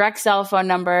direct cell phone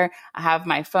number. I have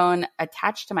my phone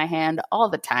attached to my hand all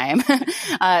the time.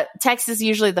 Text is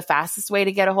usually the fastest way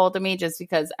to get a hold of me just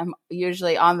because I'm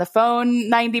usually on the phone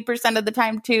 90% of the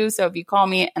time too. So if you call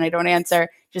me and I don't answer,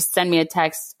 just send me a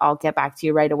text. I'll get back to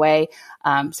you right away.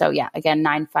 So yeah, again,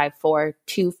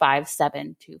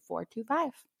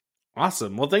 954-257-2425.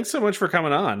 Awesome. Well, thanks so much for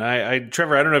coming on.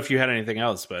 Trevor, I don't know if you had anything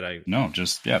else, but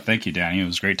thank you, Danny. It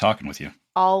was great talking with you.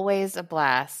 Always a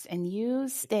blast. And you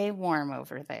stay warm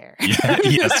over there.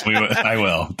 Yes, I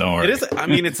will. Don't worry. It is. I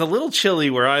mean, it's a little chilly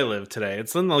where I live today.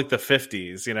 It's in like the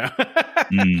 50s,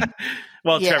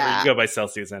 Well, yeah. Trevor, you go by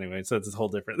Celsius anyway, so it's a whole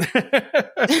different.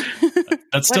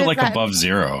 That's still like above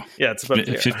zero. Yeah, it's above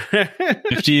 0.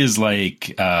 50 is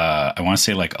like, I want to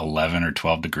say like 11 or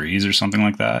 12 degrees or something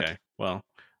like that. Okay, well.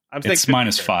 It's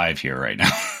 -5 here right now.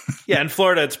 Yeah, in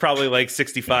Florida, it's probably like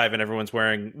 65 and everyone's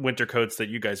wearing winter coats that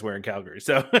you guys wear in Calgary.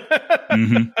 So,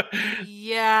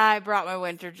 Yeah, I brought my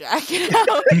winter jacket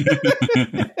out.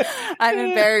 I'm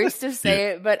embarrassed to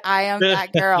say it, but I am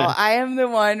that girl. I am the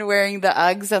one wearing the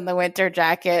Uggs and the winter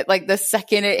jacket like the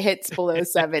second it hits below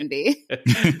 70.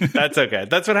 That's okay.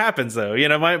 That's what happens, though.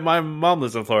 My mom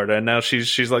lives in Florida and now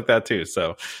she's like that too.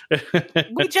 So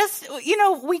we just,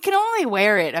 we can only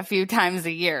wear it a few times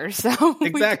a year. So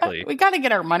exactly, we got to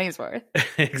get our money's worth.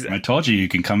 Exactly. I told you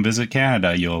can come visit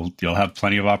Canada. You'll have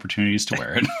plenty of opportunities to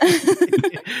wear it.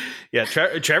 Yeah,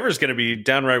 Trevor's going to be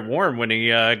downright warm when he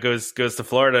goes to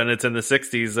Florida and it's in the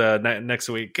 60s next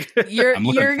week. You're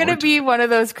going to be one of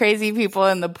those crazy people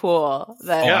in the pool.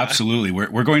 Absolutely.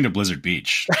 We're going to Blizzard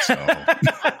Beach. So.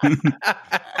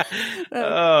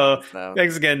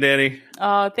 Thanks again, Danny.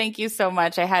 Oh, thank you so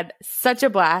much. I had such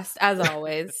a blast as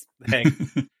always. Thanks.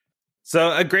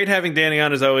 So great having Danny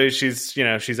on as always.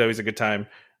 She's always a good time.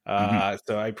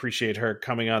 So I appreciate her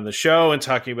coming on the show and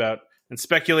talking about and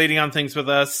speculating on things with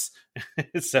us.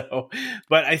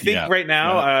 But I think right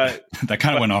now that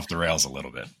kind of went off the rails a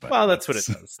little bit. But well, that's what it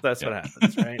does. That's what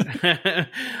happens,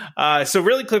 right? So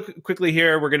really quickly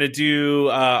here, we're going to do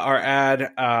our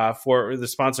ad for the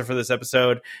sponsor for this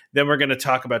episode. Then we're going to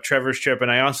talk about Trevor's trip, and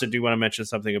I also do want to mention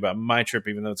something about my trip,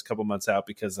 even though it's a couple months out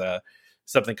because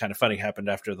something kind of funny happened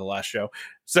after the last show.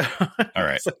 So, all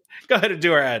right, so go ahead and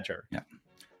do our ad, Trevor. Yeah.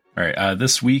 All right.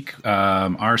 This week,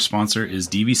 our sponsor is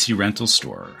DVC Rental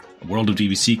Store, a World of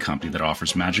DVC company that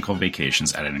offers magical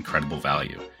vacations at an incredible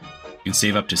value. You can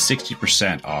save up to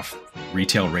 60% off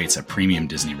retail rates at premium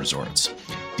Disney resorts.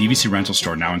 DVC Rental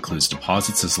Store now includes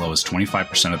deposits as low as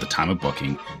 25% at the time of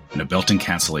booking and a built-in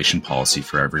cancellation policy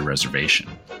for every reservation.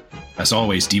 As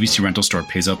always, DVC Rental Store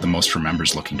pays out the most for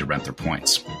members looking to rent their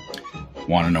points.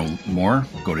 Want to know more?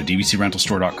 Go to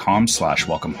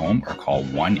dvcrentalstore.com/welcome home or call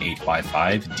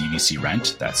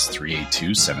 1-855-DVC-RENT. That's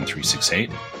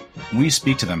 382-7368. When you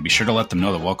speak to them, be sure to let them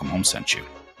know that Welcome Home sent you.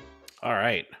 All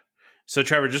right. So,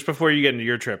 Trevor, just before you get into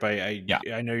your trip, I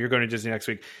know you're going to Disney next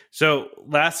week. So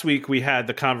last week we had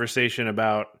the conversation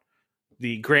about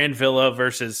the Grand Villa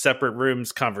versus separate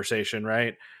rooms conversation,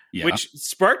 right? Yeah. Which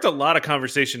sparked a lot of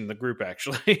conversation in the group,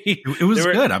 actually. It was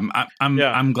good.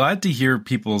 I'm glad to hear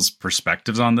people's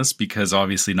perspectives on this because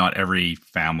obviously not every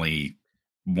family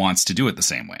wants to do it the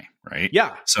same way, right?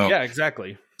 Yeah. So yeah,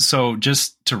 exactly. So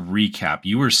just to recap,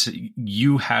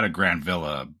 you had a Grand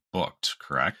Villa booked,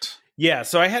 correct? Yeah,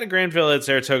 so I had a Grand Villa at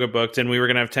Saratoga booked, and we were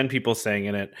going to have 10 people staying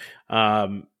in it,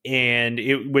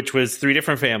 which was 3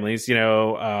 different families. You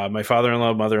know, my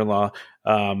father-in-law, mother-in-law,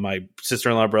 my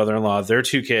sister-in-law, brother-in-law, their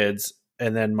 2 kids,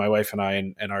 and then my wife and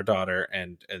I and our daughter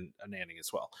and a nanny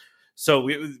as well. So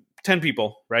 10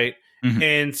 people, right? Mm-hmm.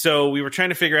 And so we were trying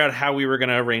to figure out how we were going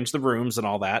to arrange the rooms and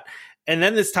all that. And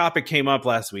then this topic came up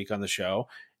last week on the show.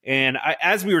 And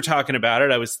as we were talking about it,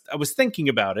 I was thinking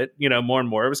about it, you know, more and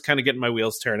more. I was kind of getting my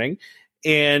wheels turning.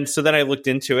 And so then I looked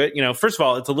into it. You know, first of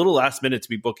all, it's a little last minute to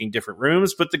be booking different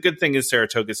rooms. But the good thing is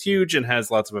Saratoga is huge and has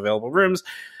lots of available rooms.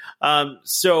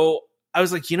 So I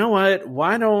was like, you know what?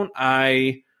 Why don't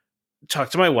I talk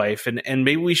to my wife and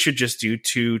maybe we should just do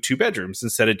two bedrooms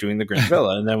instead of doing the Grand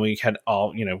Villa. And then we can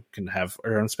all, you know, can have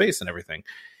our own space and everything.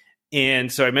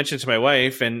 And so I mentioned to my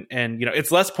wife and, you know,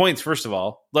 it's less points, first of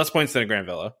all, less points than a Grand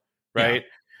Villa. Right.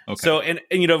 Yeah. Okay. So, and,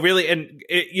 you know, really, and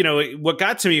it, you know, what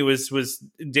got to me was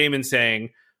Damon saying,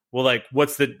 well, like,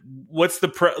 what's the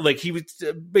pro, like he was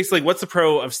basically, what's the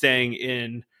pro of staying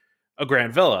in a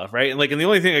Grand Villa? Right. And like, and the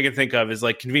only thing I can think of is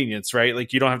like convenience, right?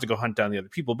 Like you don't have to go hunt down the other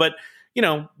people, but you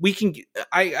know, we can,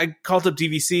 I called up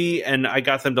DVC and I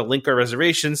got them to link our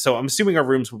reservations. So I'm assuming our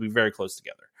rooms will be very close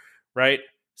together. Right.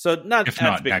 So not if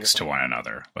not next to one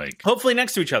another, like hopefully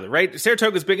next to each other, right?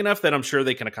 Saratoga is big enough that I'm sure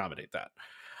they can accommodate that.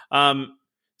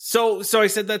 So I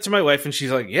said that to my wife, and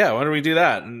she's like, "Yeah, why don't we do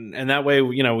that?" And that way,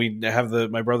 you know, we have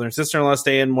my brother and sister-in-law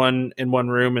stay in one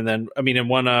room, and then in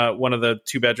one of the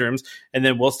 2 bedrooms, and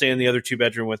then we'll stay in the other 2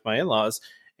 bedroom with my in-laws.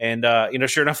 And, you know,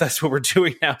 sure enough, that's what we're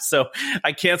doing now. So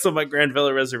I canceled my Grand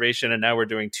Villa reservation and now we're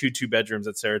doing 2 bedrooms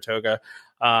at Saratoga.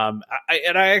 I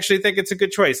actually think it's a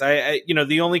good choice. You know,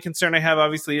 the only concern I have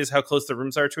obviously is how close the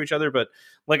rooms are to each other. But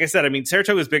like I said, I mean,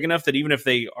 Saratoga is big enough that even if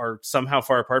they are somehow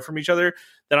far apart from each other,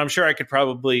 then I'm sure I could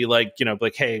probably like,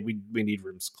 hey, we need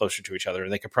rooms closer to each other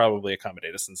and they could probably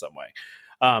accommodate us in some way.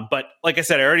 But like I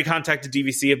said, I already contacted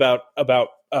DVC about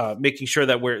making sure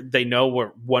that they know we're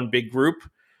one big group.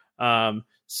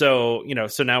 So, you know,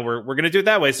 so now we're going to do it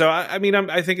that way. So, I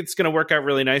think it's going to work out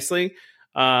really nicely.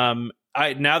 Now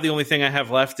the only thing I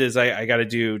have left is I got to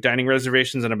do dining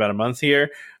reservations in about a month here.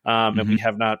 And we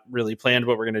have not really planned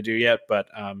what we're going to do yet. But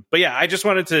yeah, I just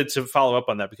wanted to follow up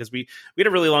on that because we had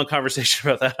a really long conversation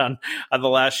about that on the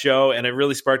last show. And it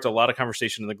really sparked a lot of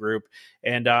conversation in the group.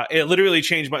 And it literally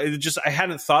changed I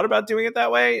hadn't thought about doing it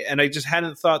that way. And I just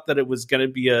hadn't thought that it was going to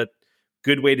be a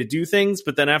good way to do things.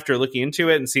 But then after looking into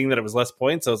it and seeing that it was less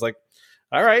points, I was like,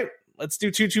 all right, let's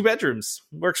do 2 bedrooms.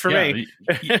 Works for me.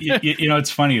 You know, it's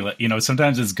funny. You know,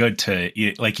 sometimes it's good to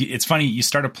it's funny. You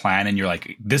start a plan and you're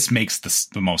like, this makes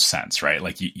the most sense, right?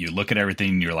 Like you look at everything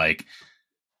and you're like,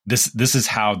 this is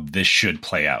how this should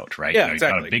play out, right? Yeah, you know,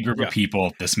 exactly. You've got a big group of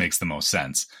people. This makes the most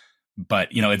sense.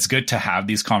 But, you know, it's good to have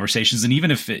these conversations. And even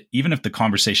if the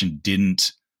conversation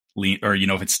didn't lean, or, you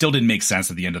know, if it still didn't make sense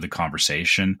at the end of the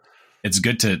conversation, it's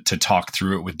good to talk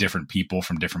through it with different people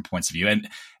from different points of view. And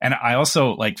I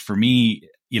also, like, for me,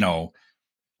 you know,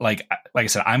 like I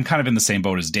said, I'm kind of in the same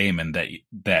boat as Damon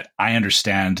that I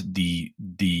understand the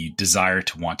desire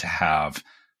to want to have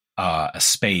a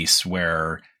space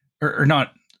where, or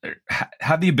not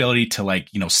have the ability to,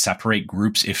 like, you know, separate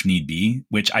groups if need be,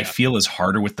 which I feel is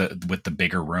harder with the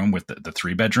bigger room, with the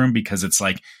 3 bedroom, because it's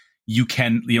like, you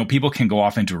can, you know, people can go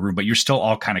off into a room, but you're still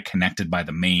all kind of connected by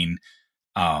the main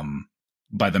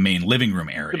living room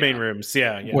area, the main rooms.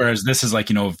 Yeah. Whereas this is like,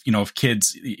 you know, if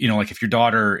kids, you know, like if your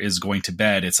daughter is going to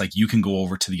bed, it's like, you can go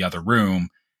over to the other room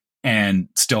and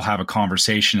still have a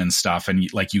conversation and stuff. And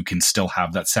like, you can still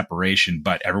have that separation,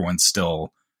 but everyone's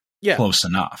still close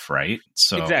enough. Right.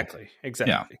 So exactly.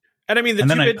 Yeah. And I mean, the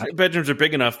And two then bedrooms are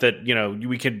big enough that,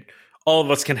 all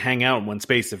of us can hang out in one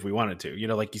space if we wanted to,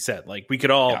 like you said, like we could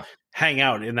all hang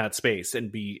out in that space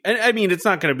and I mean, it's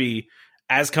not going to be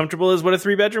as comfortable as what a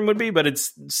 3-bedroom would be, but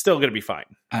it's still going to be fine.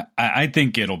 I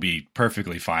think it'll be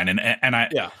perfectly fine.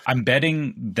 I'm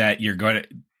betting that you're going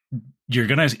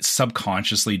to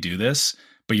subconsciously do this,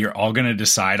 but you're all going to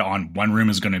decide on one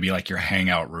room is going to be like your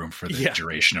hangout room for the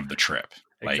duration of the trip.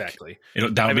 Like, exactly.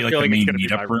 That'll be like the main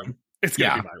meetup room. It's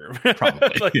going to be my room.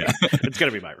 Probably. It's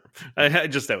going to be my room. I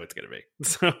just know it's going to be.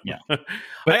 So,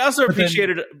 I also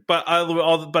appreciated, by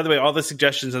the way, all the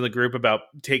suggestions in the group about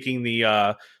taking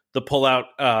the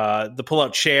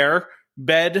pull-out chair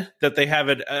bed that they have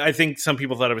it. I think some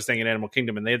people thought I was staying in Animal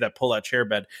Kingdom, and they had that pull-out chair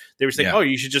bed. They were saying, "Oh,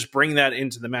 you should just bring that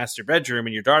into the master bedroom,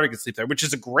 and your daughter can sleep there," which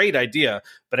is a great idea.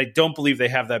 But I don't believe they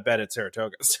have that bed at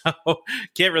Saratoga, so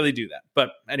can't really do that.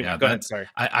 But anyway, go ahead. Sorry,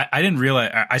 I didn't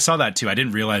realize. I saw that too. I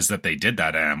didn't realize that they did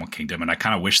that at Animal Kingdom, and I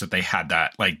kind of wish that they had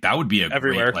that. Like that would be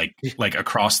everywhere, great, like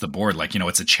across the board. Like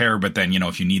it's a chair, but then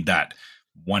if you need that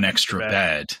one extra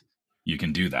bed you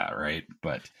can do that, right?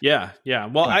 But yeah.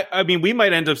 Well, I mean, we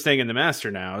might end up staying in the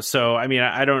master now. So, I mean,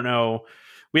 I don't know.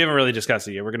 We haven't really discussed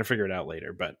it yet. We're going to figure it out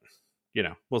later, but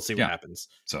we'll see what happens.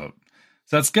 So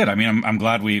that's good. I mean, I'm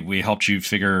glad we helped you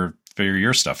figure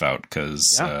your stuff out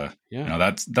because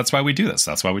that's why we do this.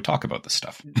 That's why we talk about this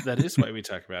stuff. That is why we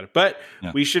talk about it. But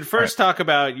we should first talk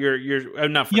about your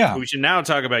we should now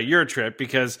talk about your trip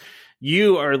because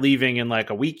you are leaving in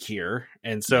like a week here,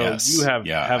 and so you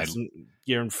have some.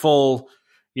 You're in full,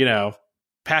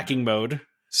 packing mode.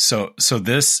 So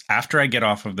this, after I get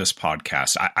off of this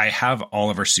podcast, I have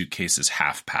all of our suitcases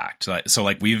half packed. So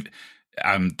like we've,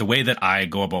 the way that I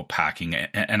go about packing,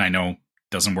 and I know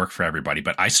doesn't work for everybody,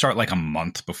 but I start like a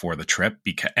month before the trip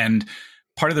and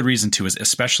part of the reason too is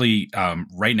especially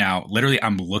right now, literally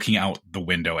I'm looking out the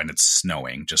window and it's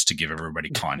snowing, just to give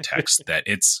everybody context that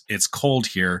it's cold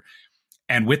here.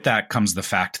 And with that comes the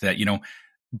fact that,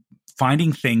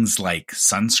 finding things like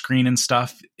sunscreen and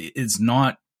stuff is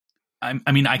not,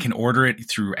 I mean, I can order it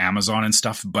through Amazon and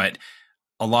stuff, but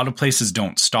a lot of places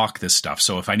don't stock this stuff.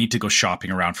 So if I need to go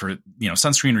shopping around for,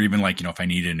 sunscreen, or even like, if I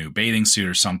need a new bathing suit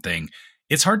or something,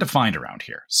 it's hard to find around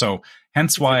here. So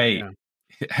hence why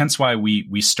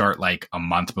we start like a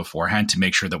month beforehand to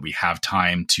make sure that we have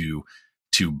time to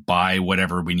buy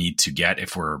whatever we need to get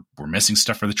if we're missing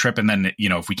stuff for the trip. And then,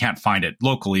 if we can't find it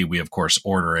locally, we of course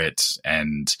order it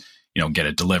and, get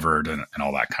it delivered and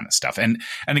all that kind of stuff. And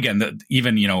again,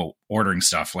 even, ordering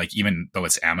stuff, like even though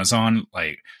it's Amazon,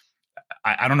 like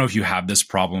I don't know if you have this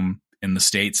problem in the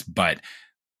States, but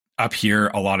up here,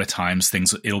 a lot of times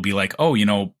it'll be like, oh,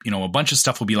 a bunch of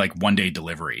stuff will be like 1-day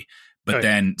delivery, but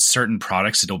then certain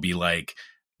products, it'll be like,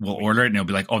 we'll order it and it'll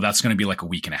be like, oh, that's going to be like a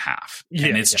week and a half.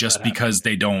 And it's just because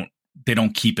they don't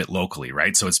keep it locally.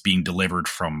 Right. So it's being delivered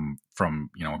from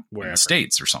in the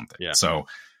States or something. Yeah.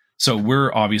 So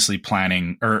we're obviously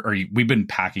planning, or we've been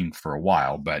packing for a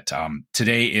while, but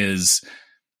today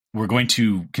we're going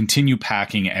to continue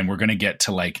packing and we're going to get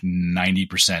to like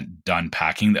 90% done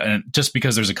packing, just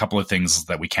because there's a couple of things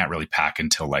that we can't really pack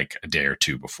until like a day or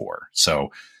two before.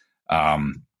 So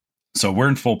we're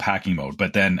in full packing mode.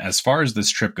 But then as far as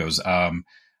this trip goes, I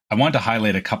wanted to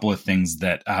highlight a couple of things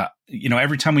that,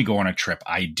 every time we go on a trip,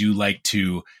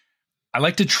 I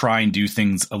like to try and do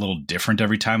things a little different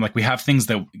every time. Like we have things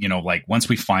that, like once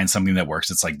we find something that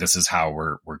works, it's like, this is how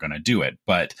we're going to do it.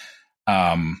 But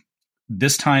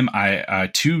this time I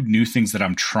 2 new things that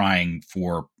I'm trying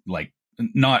for, like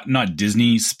not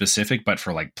Disney specific, but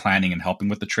for like planning and helping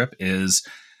with the trip is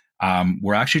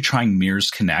we're actually trying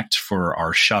Mears Connect for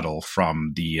our shuttle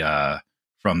from the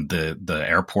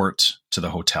airport to the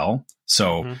hotel.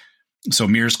 So So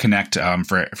Mears Connect,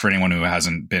 for anyone who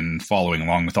hasn't been following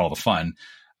along with all the fun,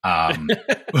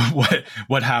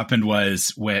 what happened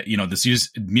was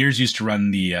Mears used to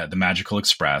run the Magical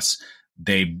Express.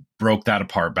 They broke that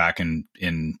apart back in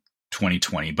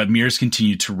 2020, but Mears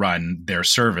continued to run their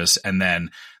service, and then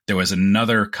there was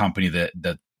another company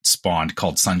that spawned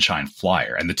called Sunshine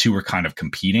Flyer, and the two were kind of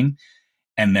competing.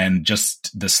 And then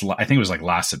just this, I think it was like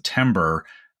last September.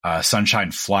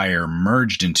 Sunshine Flyer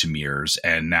merged into Mears,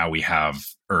 and now we have,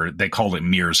 or they call it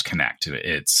Mears Connect.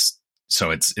 It's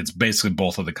basically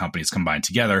both of the companies combined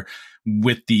together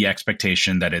with the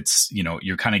expectation that it's,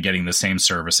 you're kind of getting the same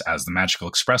service as the Magical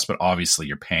Express, but obviously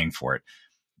you're paying for it.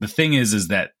 The thing is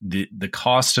that the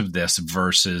cost of this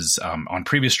versus on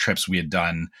previous trips we had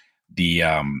done the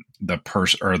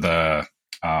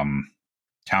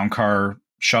town car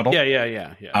shuttle.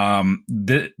 Yeah.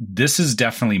 This is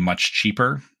definitely much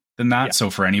cheaper than that. Yeah. So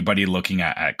for anybody looking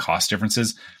at cost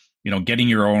differences, getting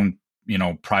your own,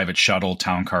 private shuttle,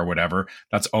 town car, whatever,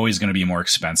 that's always going to be more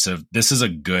expensive. This is a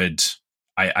good,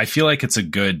 I feel like it's a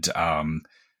good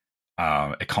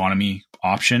economy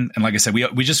option. And like I said,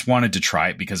 we just wanted to try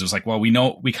it because it was like, well,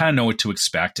 we kind of know what to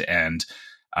expect. And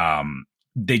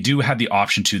they do have the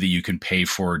option too that you can pay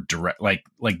for direct, like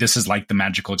this is like the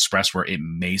Magical Express where it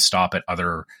may stop at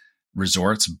other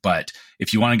resorts, but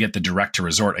if you want to get the direct to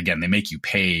resort, again, they make you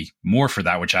pay more for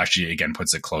that, which actually again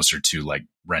puts it closer to like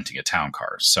renting a town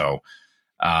car. So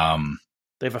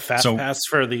they have a fast pass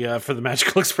for the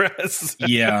Magical Express.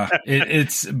 Yeah,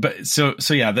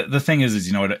 the thing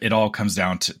is it all comes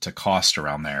down to cost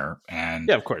around there. And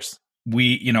yeah, of course,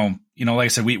 we like I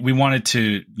said, we wanted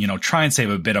to try and save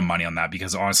a bit of money on that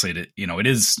because honestly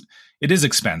it is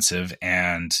expensive.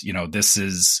 And this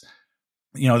is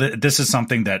this is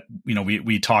something that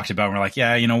we talked about and we're like,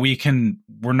 yeah,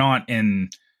 we're not in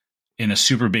a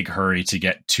super big hurry to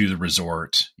get to the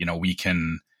resort.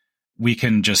 We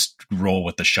can just roll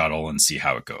with the shuttle and see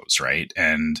how it goes, right?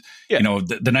 And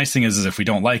the nice thing is if we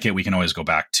don't like it, we can always go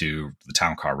back to the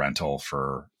town car rental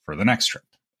for the next trip.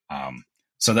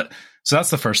 So that's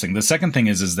the first thing. The second thing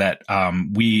is that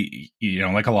we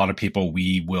like a lot of people,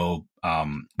 we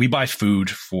buy food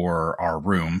for our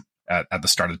room at the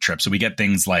start of the trip. So we get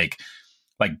things like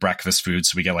breakfast food.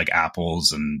 So we get like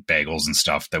apples and bagels and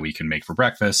stuff that we can make for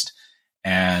breakfast.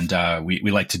 And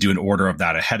we like to do an order of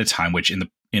that ahead of time, which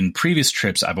in previous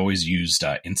trips, I've always used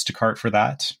Instacart for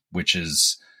that, which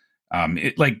is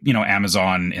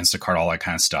Amazon, Instacart, all that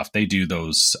kind of stuff. They do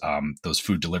those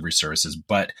food delivery services.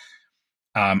 But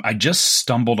I just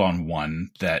stumbled on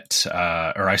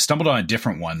I stumbled on a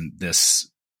different one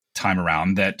this time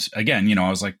around that, again, I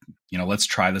was like, let's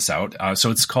try this out.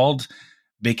 So it's called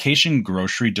Vacation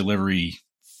Grocery Delivery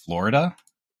Florida,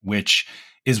 which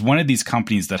is one of these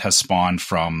companies that has spawned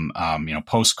from,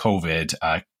 post-COVID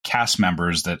cast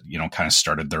members that, kind of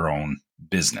started their own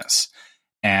business.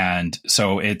 And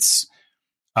so it's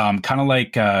kind of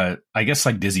like, I guess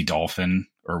like Dizzy Dolphin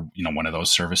or, one of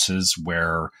those services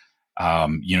where,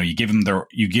 you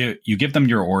give them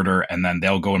your order and then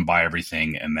they'll go and buy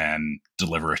everything and then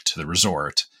deliver it to the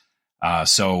resort.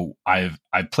 So I've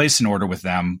placed an order with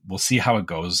them. We'll see how it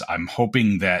goes. I'm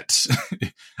hoping that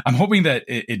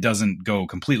it doesn't go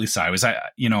completely sideways.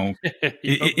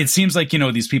 It seems like,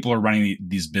 these people are running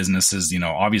these businesses,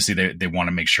 obviously they want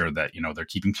to make sure that, they're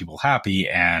keeping people happy.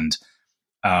 And,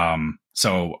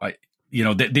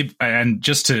 they've, and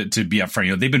just to be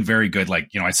upfront, they've been very good.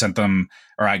 Like, I sent them,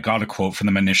 or I got a quote from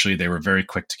them initially. They were very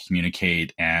quick to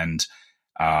communicate, and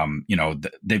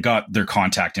they've got their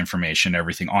contact information,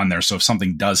 everything on there. So if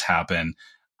something does happen,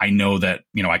 I know that,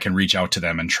 I can reach out to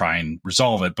them and try and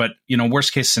resolve it. But,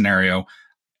 worst case scenario,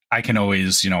 I can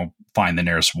always, find the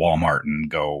nearest Walmart and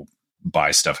go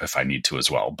buy stuff if I need to as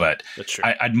well. But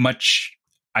I'd much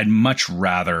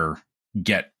rather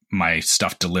get my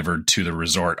stuff delivered to the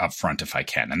resort up front if I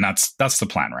can. And that's the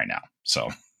plan right now. So,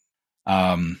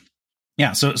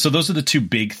 so those are the two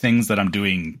big things that I'm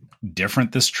doing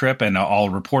different this trip. And I'll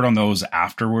report on those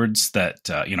afterwards that,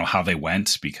 how they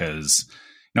went, because,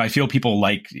 I feel people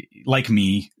like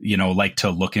me, like to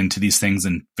look into these things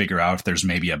and figure out if there's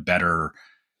maybe a better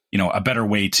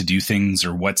way to do things,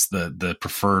 or what's the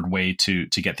preferred way to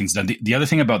get things done. The other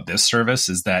thing about this service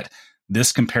is that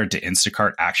this, compared to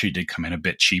Instacart, actually did come in a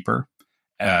bit cheaper,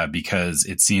 because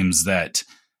it seems that,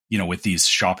 with these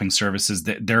shopping services,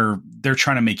 that they're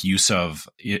trying to make use of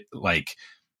it, like,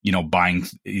 buying,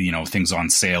 things on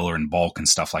sale or in bulk and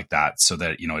stuff like that, so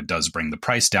that, it does bring the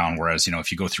price down. Whereas, if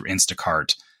you go through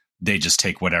Instacart, they just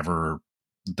take whatever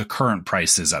the current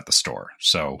price is at the store.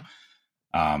 So,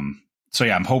 I'm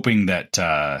hoping that,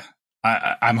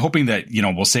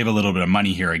 we'll save a little bit of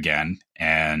money here again,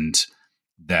 and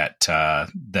that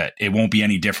it won't be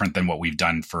any different than what we've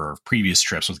done for previous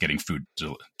trips with getting food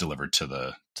delivered to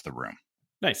the room.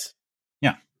 Nice.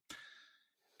 Yeah.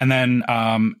 And then,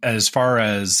 as far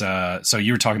as, so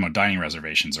you were talking about dining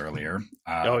reservations earlier.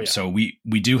 So we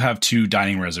do have 2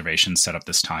 dining reservations set up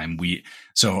this time.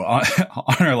 On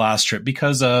our last trip,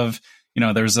 because of,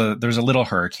 there's a little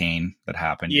hurricane that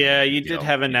happened. Yeah. You did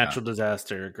have a natural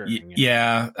disaster occurring.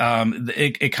 Yeah.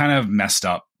 It kind of messed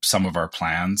up some of our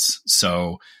plans.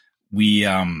 So we've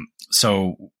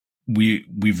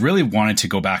really wanted to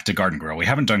go back to Garden Grill. We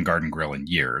haven't done Garden Grill in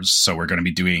years. So we're going to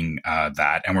be doing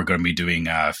that, and we're going to be doing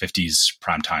 50s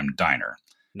Primetime Diner.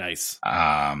 Nice.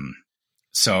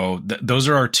 So those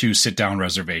are our 2 sit-down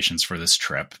reservations for this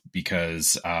trip,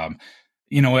 because,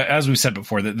 as we said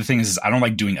before, the thing is I don't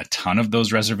like doing a ton of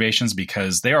those reservations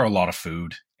because they are a lot of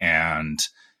food, and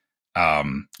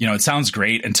it sounds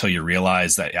great until you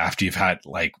realize that after you've had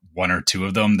like one or two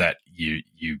of them that you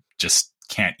just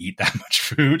can't eat that much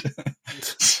food.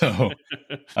 So,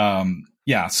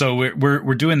 so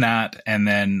we're doing that. And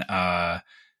then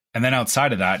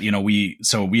outside of that, we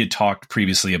had talked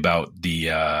previously about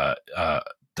the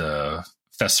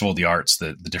Festival of the Arts,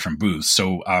 the different booths.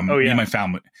 So, me and my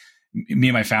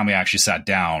family actually sat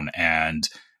down and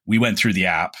we went through the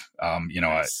app,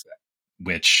 nice.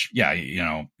 Which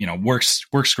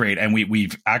works great. And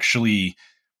we've actually,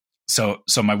 so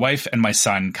my wife and my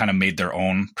son kind of made their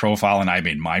own profile and I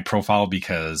made my profile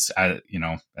because, I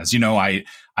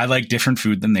like different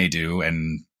food than they do.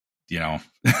 And,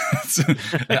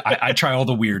 I try all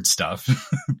the weird stuff,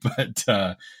 but,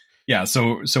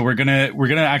 so we're going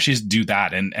to actually do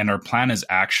that. And our plan is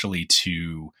actually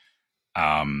to,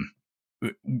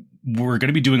 we're going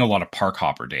to be doing a lot of park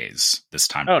hopper days this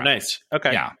time. Oh, nice.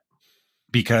 Okay. Yeah.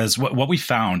 Because what we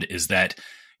found is that,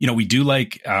 we do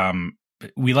like,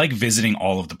 we like visiting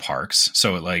all of the parks.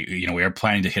 So like, we are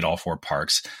planning to hit all 4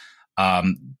 parks.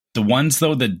 The ones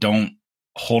though that don't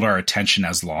hold our attention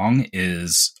as long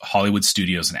is Hollywood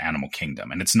Studios and Animal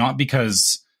Kingdom. And it's not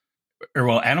because,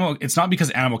 it's not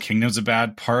because Animal Kingdom is a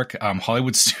bad park.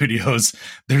 Hollywood Studios,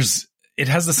 it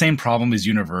has the same problem as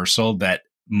Universal, that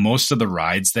most of the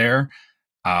rides there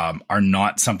are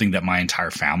not something that my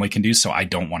entire family can do. So I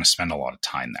don't want to spend a lot of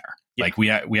time there. Yeah. Like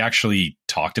we actually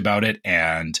talked about it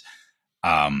and,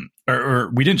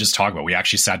 or we didn't just talk about it, we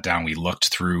actually sat down, we looked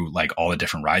through like all the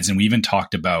different rides. And we even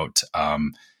talked about,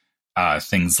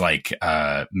 things like,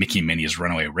 Mickey and Minnie's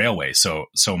Runaway Railway. So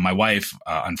my wife,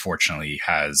 unfortunately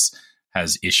has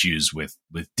issues with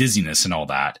dizziness and all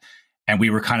that. And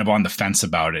we were kind of on the fence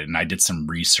about it. And I did some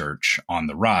research on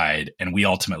the ride and we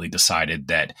ultimately decided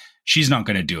that she's not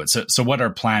going to do it. So what our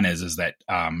plan is that,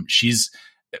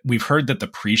 we've heard that the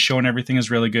pre-show and everything is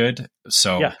really good.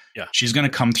 So she's going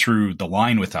to come through the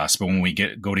line with us. But when we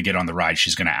go to get on the ride,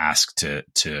 she's going to ask to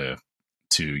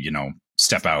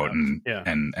step out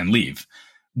and leave,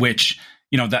 which,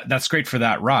 that's great for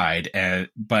that ride.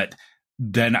 But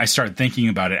then I started thinking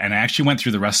about it and I actually went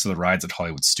through the rest of the rides at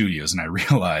Hollywood Studios and I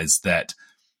realized that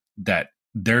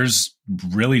there's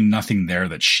really nothing there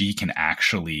that she can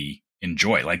actually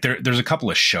enjoy. Like there's a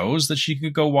couple of shows that she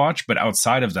could go watch, but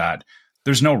outside of that,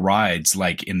 there's no rides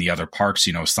like in the other parks,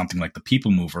 something like the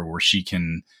People Mover where she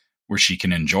can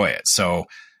enjoy it. So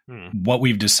what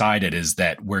we've decided is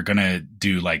that we're going to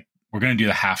do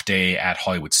the half day at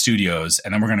Hollywood Studios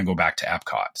and then we're going to go back to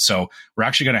Epcot. So we're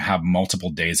actually going to have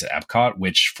multiple days at Epcot,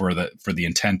 which for the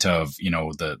intent of,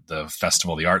 the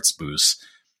Festival of the Arts booths,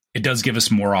 it does give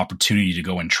us more opportunity to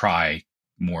go and try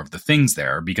more of the things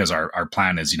there because our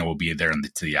plan is, we'll be there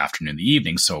to the afternoon, the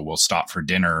evening. So we'll stop for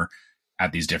dinner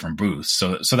at these different booths.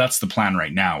 So that's the plan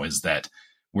right now is that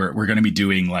we're going to be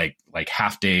doing like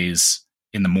half days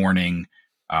in the morning,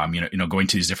 going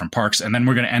to these different parks. And then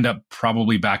we're going to end up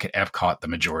probably back at Epcot the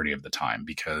majority of the time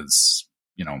because,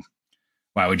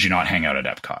 why would you not hang out at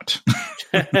Epcot?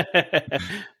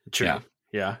 True.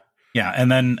 Yeah. Yeah.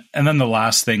 And then the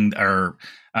last thing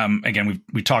again,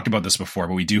 we talked about this before,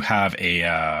 but we do have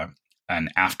an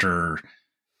after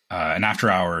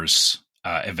hours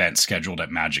event scheduled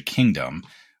at Magic Kingdom,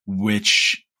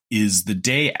 which is the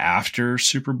day after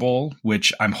Super Bowl,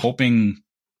 which I'm hoping.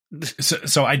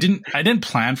 So I didn't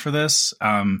plan for this,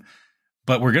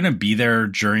 but we're going to be there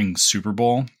during Super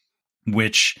Bowl,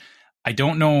 which I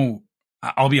don't know.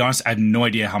 I'll be honest. I have no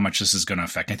idea how much this is going to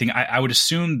affect. I think I would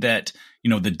assume that,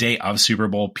 the day of Super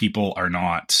Bowl, people are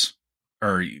not,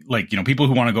 or like, people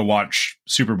who want to go watch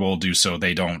Super Bowl do so.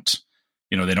 They don't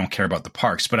care about the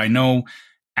parks, but I know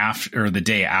after the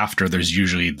day after there's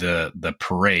usually the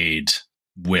parade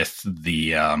with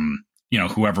the,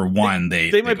 whoever won,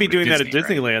 they might be doing Disney, that at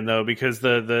Disneyland, right? Though, because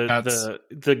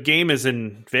the game is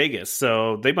in Vegas,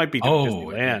 so they might be doing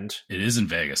Disneyland. It is in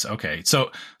Vegas. Okay.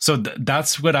 So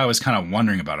that's what I was kind of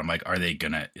wondering about. I'm like,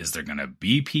 is there gonna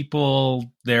be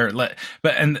people there? But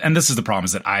this is the problem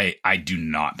is that I do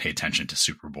not pay attention to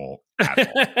Super Bowl at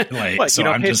all. Like, what, so you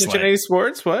don't I'm pay just attention to any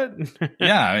sports? What?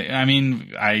 Yeah. I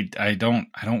mean, I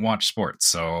don't watch sports.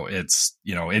 So it's,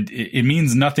 it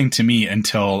means nothing to me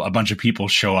until a bunch of people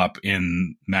show up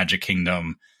in Magic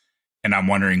Kingdom and I'm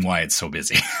wondering why it's so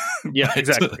busy. Yeah,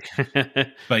 exactly.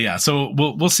 But yeah, so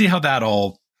we'll see how that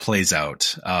all plays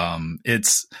out.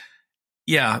 It's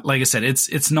like I said,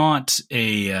 it's not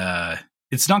going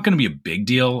to be a big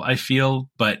deal, I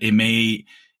feel, but it may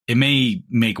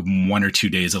make 1 or 2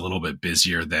 days a little bit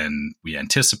busier than we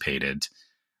anticipated.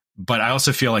 But I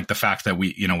also feel like the fact that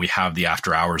we have the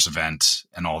after hours event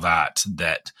and all that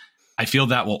I feel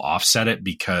that will offset it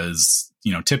because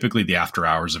typically the after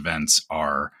hours events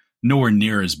are nowhere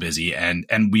near as busy. And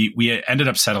we ended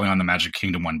up settling on the Magic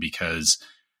Kingdom one because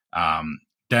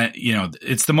that,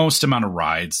 it's the most amount of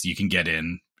rides you can get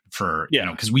in for,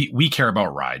 because we care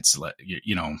about rides,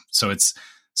 so it's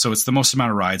the most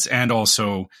amount of rides. And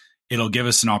also it'll give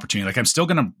us an opportunity. Like I'm still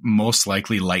going to most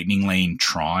likely lightning lane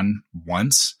Tron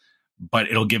once, but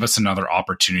it'll give us another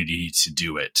opportunity to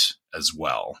do it as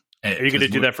well. Are you going to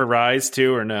do that for Rise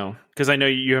too, or no? Because I know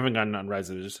you haven't gotten on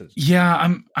Rise.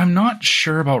 Yeah, I'm not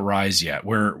sure about Rise yet.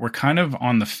 We're kind of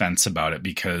on the fence about it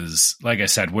because, like I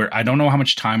said, I don't know how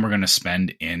much time we're going to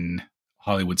spend in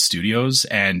Hollywood Studios,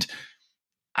 and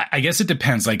I guess it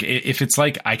depends. Like if it's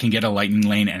like I can get a lightning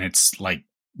lane and it's like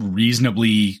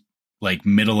reasonably like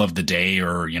middle of the day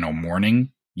or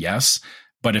morning, yes.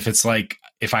 But if it's like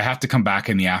if I have to come back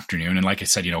in the afternoon, and like I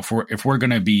said, if we're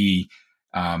going to be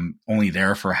only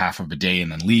there for half of a day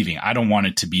and then leaving, I don't want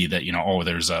it to be that,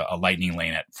 there's a lightning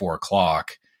lane at 4:00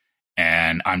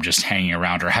 and I'm just hanging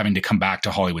around or having to come back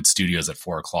to Hollywood Studios at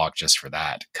 4:00 just for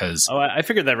that. Cause I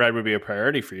figured that ride would be a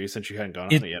priority for you since you hadn't gone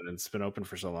on it yet and it's been open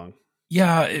for so long.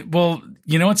 Yeah.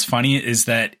 What's funny is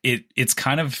that it's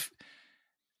kind of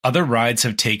other rides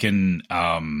have taken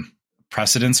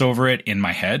precedence over it in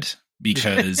my head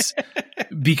because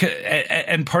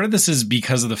and part of this is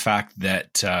because of the fact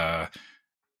that,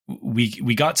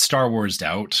 we got Star Wars'd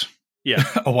out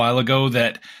a while ago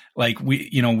that like we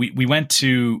went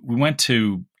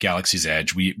to Galaxy's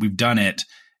Edge. We've done it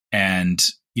and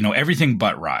everything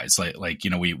but Rise.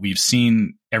 We've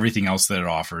seen everything else that it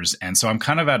offers. And so I'm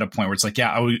kind of at a point where it's like,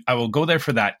 I will go there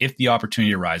for that if the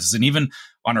opportunity arises. And even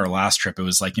on our last trip, it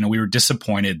was like, we were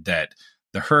disappointed that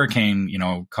the hurricane,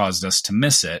 caused us to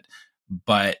miss it,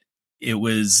 but it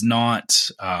was not,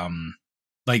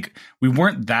 like we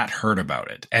weren't that hurt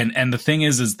about it. And the thing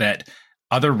is that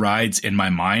other rides in my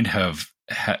mind have,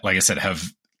 like I said, have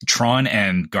Tron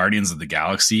and Guardians of the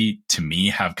Galaxy to me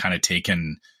have kind of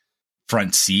taken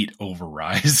front seat over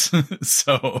Rise.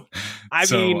 So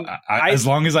as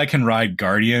long as I can ride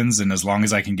Guardians and as long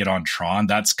as I can get on Tron,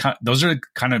 those are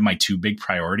kind of my two big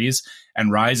priorities.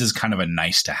 And Rise is kind of a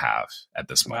nice to have at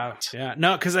this moment. Wow. Yeah,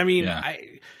 no, because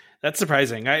that's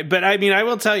surprising. I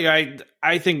will tell you,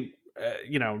 I think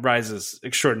Rise is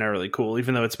extraordinarily cool,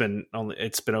 even though it's been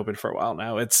open for a while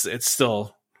now. It's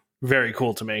still very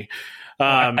cool to me.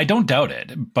 I don't doubt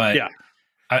it, but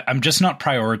I'm just not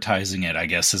prioritizing it, I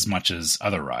guess, as much as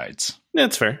other rides.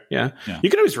 That's fair. Yeah. You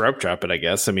can always rope drop it, I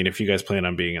guess. I mean, if you guys plan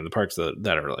on being in the parks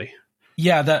that early.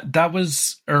 Yeah, that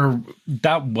was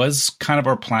kind of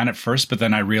our plan at first, but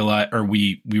then I realized, or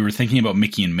we were thinking about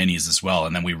Mickey and Minnie's as well,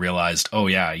 and then we realized,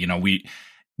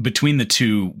 between the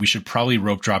two, we should probably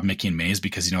rope drop Mickey and Minnie's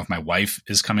because if my wife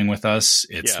is coming with us,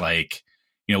 it's like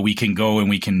we can go and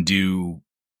we can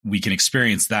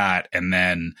experience that, and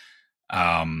then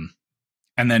kind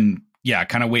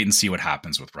of wait and see what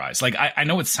happens with Rise. Like I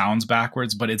know it sounds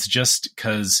backwards, but it's just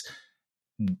because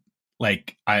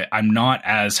like I'm not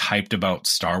as hyped about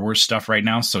Star Wars stuff right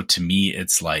now. So to me,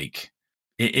 it's like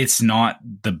it's not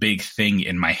the big thing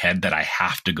in my head that I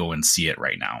have to go and see it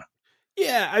right now.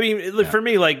 Yeah, I mean, for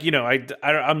me, like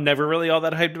I'm never really all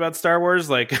that hyped about Star Wars.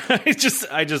 Like I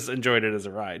just enjoyed it as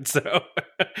a ride. So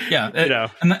yeah,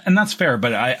 and that's fair.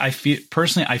 But I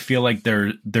feel like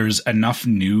there's enough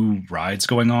new rides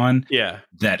going on.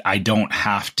 That I don't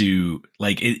have to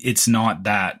like. It's not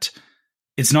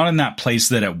in that place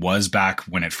that it was back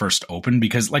when it first opened,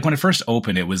 because like when it first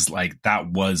opened, it was like that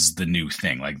was the new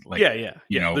thing.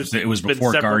 It was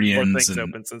before Guardians and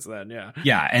open since then.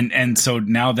 And so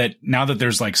now that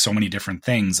there's like so many different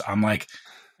things, I'm like,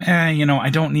 I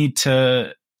don't need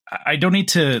to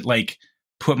like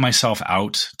put myself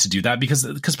out to do that because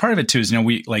part of it too is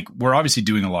we're obviously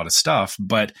doing a lot of stuff,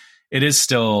 but it is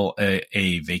still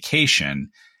a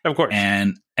vacation. Of course.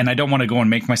 And I don't want to go and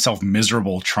make myself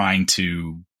miserable trying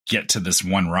to get to this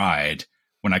one ride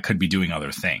when I could be doing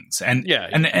other things. And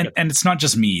it's not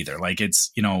just me either. Like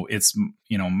it's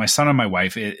my son and my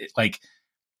wife,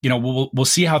 we'll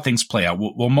see how things play out.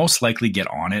 We'll most likely get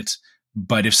on it.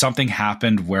 But if something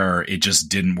happened where it just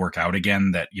didn't work out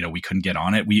again, that, we couldn't get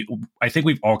on it, I think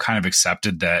we've all kind of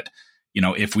accepted that,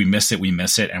 if we miss it, we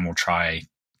miss it and we'll try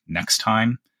next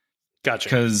time. Gotcha.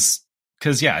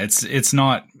 Cause yeah, it's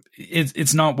not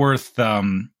worth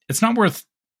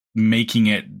making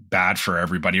it bad for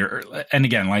everybody. And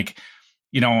again, like,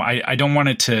 I don't want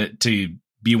it to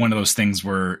be one of those things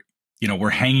where, we're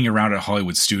hanging around at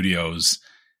Hollywood Studios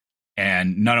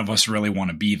and none of us really want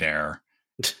to be there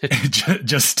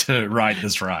just to ride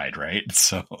this ride. Right.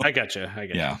 So I gotcha.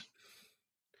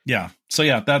 Yeah. So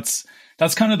yeah, that's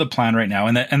that's kind of the plan right now.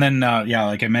 And then yeah,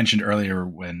 like I mentioned earlier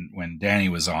when Danny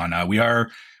was on, we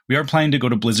are planning to go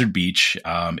to Blizzard Beach.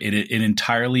 It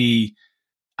entirely,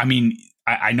 I mean,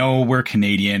 I know we're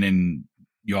Canadian and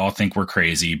you all think we're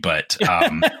crazy, but I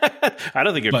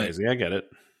don't think you're crazy. I get it.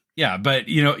 Yeah, but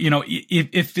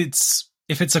if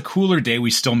it's a cooler day, we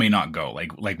still may not go.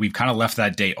 Like we've kind of left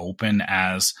that day open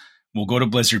as we'll go to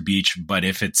Blizzard Beach, but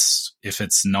if it's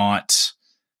not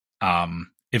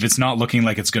looking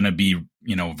like it's going to be,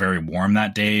 very warm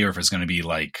that day, or if it's going to be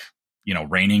like,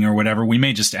 raining or whatever, we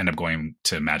may just end up going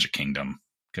to Magic Kingdom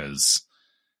because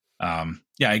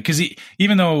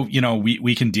even though,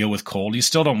 we can deal with cold, you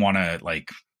still don't want to like,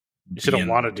 you still don't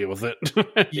want to deal with it.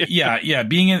 Yeah.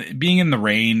 Being in the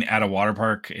rain at a water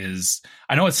park is,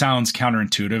 I know it sounds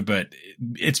counterintuitive, but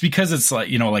it's because it's like,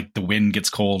 like the wind gets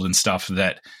cold and stuff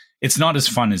that it's not as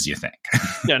fun as you think.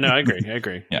 Yeah, no, I agree. Yeah.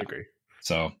 I agree.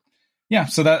 So, yeah,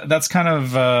 so that's kind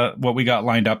of what we got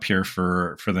lined up here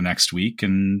for the next week.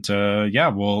 And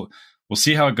we'll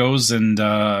see how it goes. And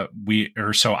I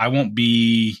won't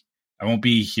be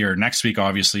here next week,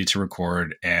 obviously, to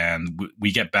record. And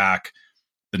we get back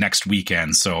the next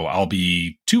weekend. So I'll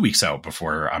be 2 weeks out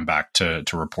before I'm back to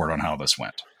report on how this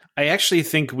went. I actually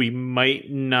think we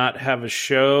might not have a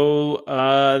show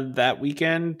that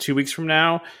weekend, 2 weeks from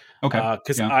now. Okay.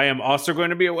 Because I am also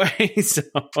going to be away. So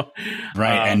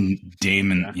right. And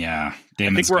Damon, I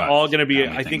think we're all going to be,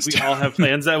 I think we all have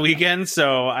plans that weekend.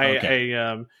 So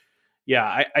I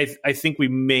think we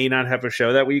may not have a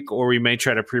show that week, or we may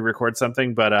try to pre-record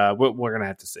something, but we're going to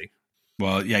have to see.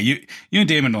 Well, yeah, you and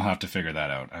Damon will have to figure that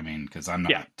out. I mean, because I'm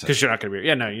not. Yeah, because you're not going to be.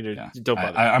 Yeah, no, don't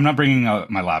bother. I'm not bringing out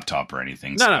my laptop or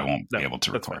anything, so I won't be able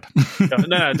to record.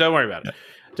 No, don't worry about it.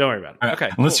 Don't worry about it.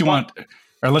 Okay, unless you want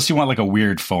like a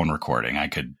weird phone recording, I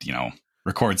could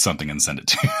record something and send it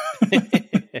to you.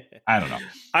 I don't know.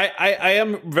 I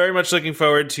am very much looking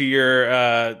forward to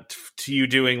your to you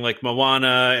doing like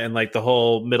Moana and like the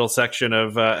whole middle section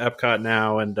of Epcot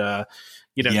now, and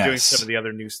doing some of the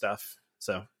other new stuff.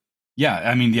 So. Yeah,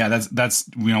 I mean, that's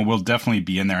we'll definitely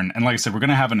be in there, and like I said, we're going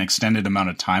to have an extended amount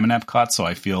of time in Epcot, so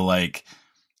I feel like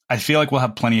we'll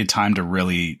have plenty of time to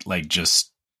really like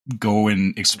just go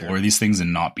and explore these things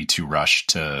and not be too rushed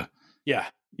to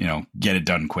get it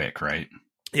done quick, right?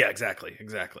 Yeah, exactly.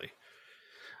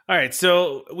 All right,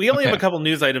 so we only have a couple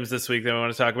news items this week that we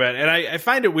want to talk about, and I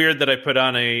find it weird that I put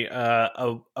on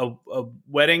a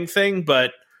wedding thing,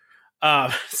 but.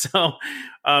 With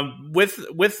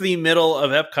the middle of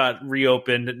Epcot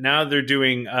reopened, now they're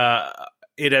doing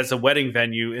it as a wedding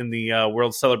venue in the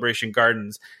World Celebration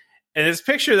Gardens, and this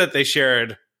picture that they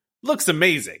shared looks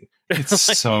amazing. It's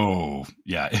so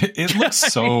it looks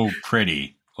so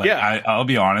pretty. Like I'll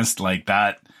be honest, like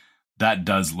that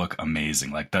does look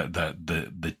amazing. Like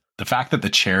the fact that the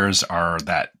chairs are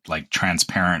that like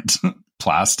transparent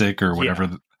plastic or whatever.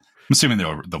 Yeah. I'm assuming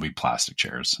they'll be plastic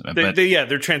chairs.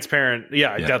 They're transparent.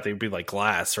 Yeah, I doubt they'd be like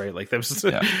glass, right? Like those.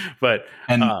 Yeah. But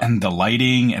and the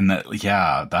lighting and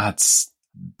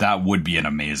that would be an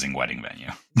amazing wedding venue.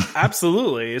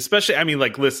 Absolutely, especially. I mean,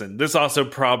 like, listen, this also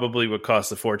probably would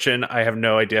cost a fortune. I have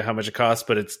no idea how much it costs,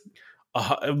 but it's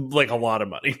like a lot of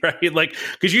money, right? Like,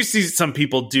 because you see some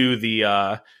people do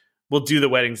will do the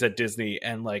weddings at Disney,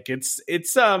 and like it's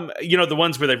the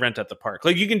ones where they rent at the park.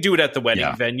 Like you can do it at the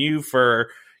wedding venue for.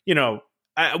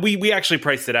 We actually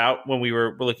priced it out when we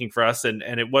were looking for us, and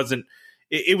it wasn't.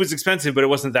 It was expensive, but it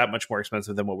wasn't that much more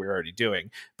expensive than what we were already doing.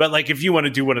 But like, if you want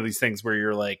to do one of these things where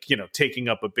you're like, taking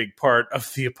up a big part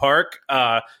of the park,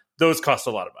 those cost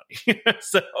a lot of money.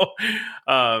 So,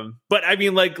 but I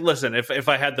mean, like, listen, if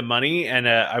I had the money and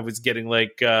I was getting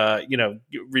like,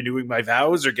 renewing my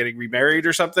vows or getting remarried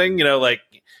or something, like,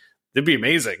 it'd be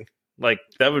amazing. Like,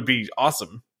 that would be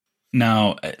awesome.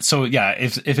 Now, so yeah,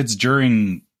 if it's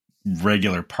during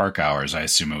regular park hours, I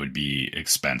assume it would be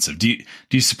expensive. Do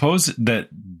you suppose that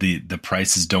the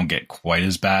prices don't get quite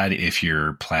as bad if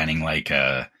you're planning like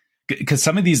because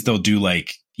some of these they'll do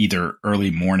like either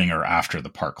early morning or after the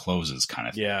park closes kind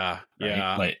of thing. Yeah. Right?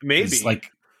 Yeah. Like maybe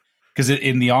like because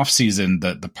in the off season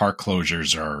the park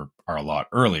closures are a lot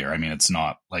earlier. I mean, it's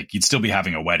not like you'd still be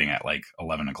having a wedding at like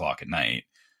 11 o'clock at night.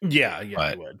 Yeah,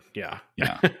 I would. Yeah.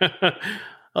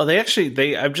 Oh,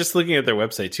 I'm just looking at their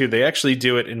website too. They actually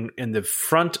do it in the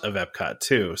front of Epcot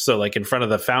too. So like in front of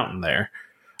the fountain there,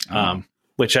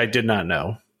 which I did not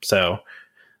know. So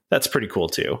that's pretty cool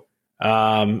too.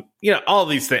 All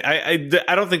these things. I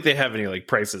don't think they have any like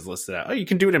prices listed out. Oh, you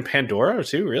can do it in Pandora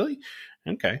too. Really?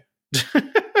 Okay.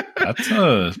 That's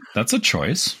a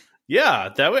choice. Yeah.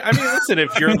 That way. I mean, listen,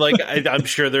 if you're like, I'm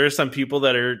sure there are some people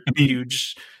that are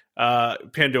huge,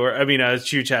 Pandora. I mean,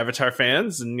 huge Avatar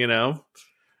fans and,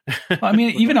 Well, I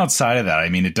mean, even outside of that, I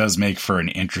mean, it does make for an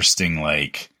interesting,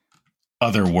 like,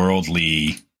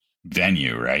 otherworldly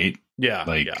venue, right? Yeah,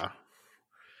 like, yeah.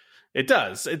 It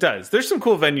does. It does. There's some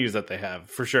cool venues that they have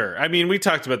for sure. I mean, we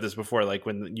talked about this before, like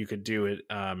when you could do it.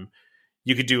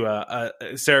 You could do a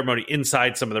ceremony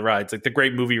inside some of the rides, like the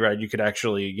Great Movie Ride. You could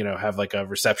actually, you know, have like a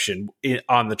reception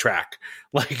on the track,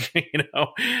 like, you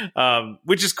know,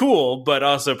 which is cool, but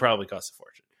also probably costs a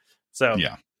fortune. So,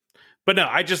 yeah. But no,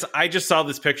 I just saw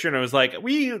this picture and I was like,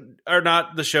 we are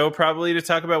not the show probably to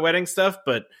talk about wedding stuff,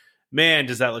 but man,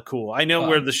 does that look cool. I know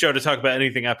we're the show to talk about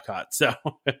anything Epcot. So,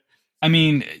 I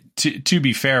mean, to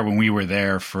be fair, when we were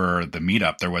there for the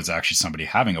meetup, there was actually somebody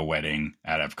having a wedding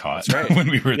at Epcot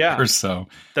when we were there. So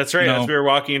that's right. As we were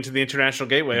walking into the International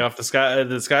Gateway off the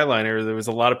Skyliner, there was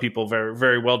a lot of people very,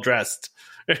 very well dressed.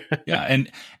 Yeah,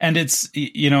 and it's,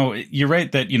 you know, you're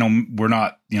right that, you know, we're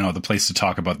not, you know, the place to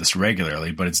talk about this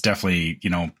regularly, but it's definitely, you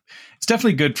know, it's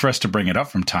definitely good for us to bring it up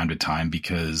from time to time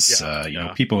because you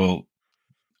know, people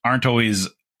aren't always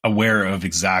aware of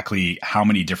exactly how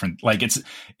many different, like,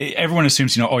 everyone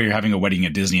assumes, you know, oh, you're having a wedding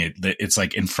at Disney, it's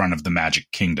like in front of the Magic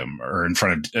Kingdom or in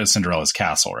front of Cinderella's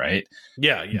castle, right?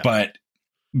 Yeah.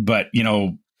 But you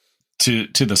know, to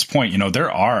this point, you know,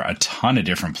 there are a ton of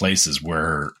different places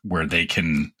where they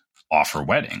can offer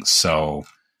weddings. So,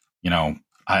 you know,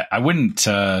 I wouldn't,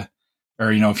 or,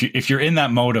 you know, if you're in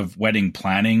that mode of wedding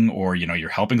planning, or, you know, you're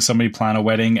helping somebody plan a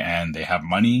wedding and they have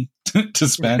money to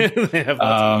spend, they have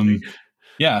lots of money.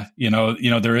 Yeah, you know,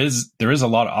 there is a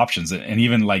lot of options, and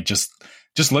even like just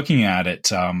looking at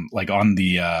it, like on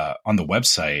the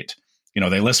website, you know,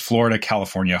 they list Florida,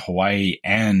 California, Hawaii,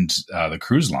 and the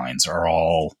cruise lines are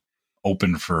all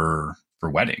open for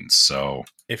weddings. So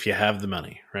if you have the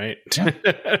money, right? Yeah.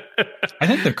 I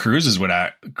think the cruises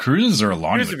or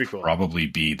launches would probably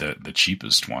be the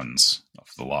cheapest ones of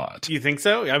the lot. You think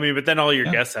so? I mean, but then all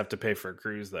your guests have to pay for a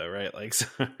cruise, though, right? Like, so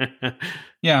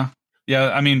yeah.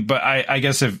 I mean, but I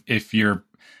guess if you're,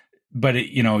 but it,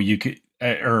 you know, you could,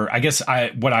 or I guess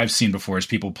what I've seen before is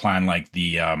people plan like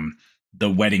the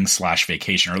wedding /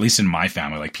 vacation, or at least in my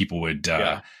family, like people would.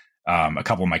 A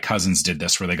couple of my cousins did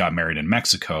this where they got married in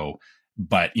Mexico,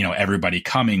 but, you know, everybody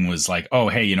coming was like, oh,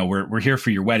 hey, you know, we're here for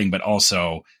your wedding, but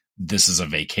also this is a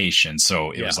vacation.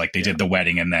 So it was like they did the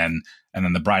wedding and then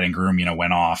the bride and groom, you know,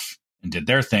 went off and did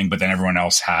their thing, but then everyone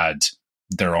else had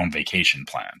their own vacation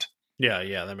planned.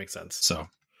 Yeah, that makes sense. So,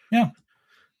 yeah.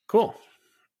 Cool.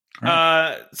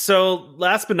 Right. So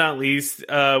last but not least,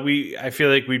 I feel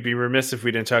like we'd be remiss if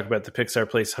we didn't talk about the Pixar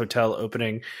Place Hotel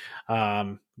opening.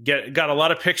 Got a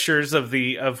lot of pictures of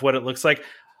what it looks like.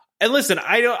 And listen,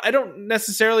 I don't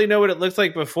necessarily know what it looked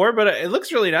like before, but it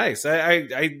looks really nice.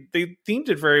 They themed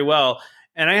it very well.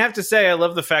 And I have to say, I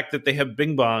love the fact that they have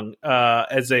Bing Bong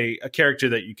as a character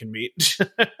that you can meet.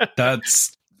 I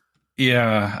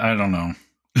don't know.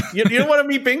 You don't want to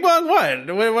meet Bing Bong? What?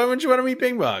 Why wouldn't you want to meet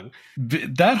Bing Bong?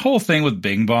 That whole thing with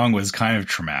Bing Bong was kind of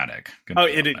traumatic. Oh,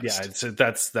 that's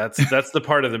the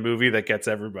part of the movie that gets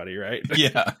everybody, right?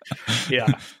 Yeah.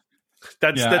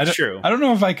 That's true. I don't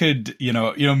know if I could, you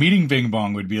know, meeting Bing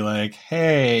Bong would be like,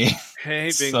 hey,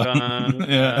 Bing Bong.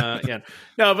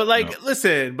 No, but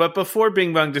listen, but before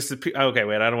Bing Bong disappears, okay,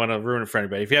 wait, I don't want to ruin it for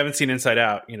anybody. If you haven't seen Inside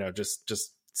Out, you know, just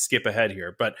skip ahead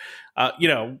here, but you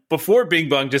know, before Bing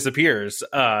Bong disappears,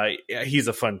 he's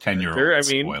a fun 10-year-old. I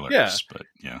mean, spoilers, but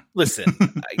listen,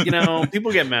 you know,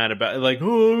 people get mad about it, like,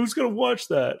 oh, who's gonna watch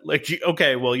that? Like,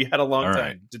 okay, well, you had a long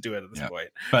time to do it at this point,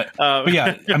 but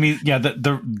yeah, I mean,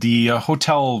 the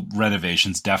hotel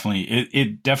renovations definitely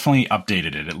it definitely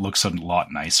updated it. It looks a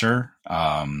lot nicer.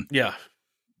 And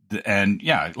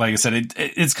like I said,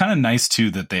 it's kind of nice too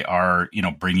that they are, you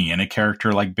know, bringing in a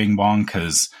character like Bing Bong,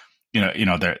 because you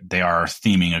know, they are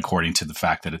theming according to the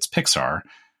fact that it's Pixar,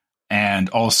 and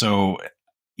also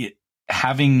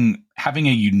having a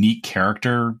unique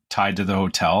character tied to the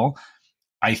hotel,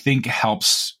 I think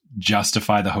helps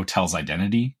justify the hotel's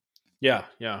identity. Yeah.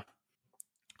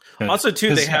 Also,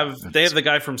 too, they have the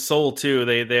guy from Soul too.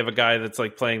 They have a guy that's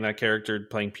like playing that character,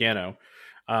 playing piano,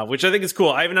 which I think is cool.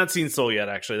 I have not seen Soul yet,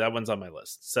 actually. That one's on my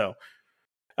list. So.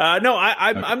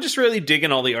 I'm just really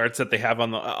digging all the arts that they have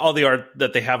all the art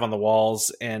that they have on the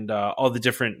walls, and all the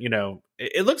different, you know,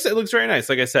 it looks very nice.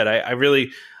 Like I said, I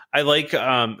like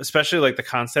especially like the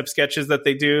concept sketches that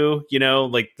they do, you know,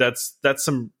 like that's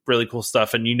some really cool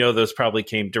stuff. And, you know, those probably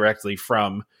came directly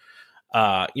from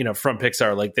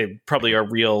Pixar. Like they probably are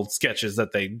real sketches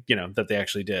that they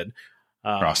actually did.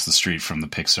 Across the street from the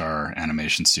Pixar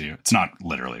animation studio. It's not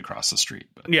literally across the street,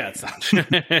 but yeah, it's not.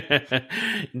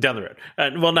 Down the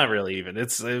road. Well, not really even.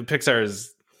 It's Pixar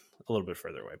is a little bit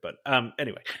further away, but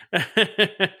anyway.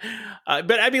 But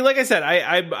I mean, like I said,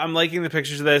 I'm liking the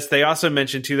pictures of this. They also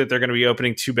mentioned too that they're going to be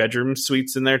opening 2-bedroom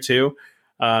suites in there too.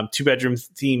 2-bedroom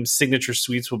themed signature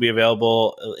suites will be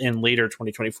available in later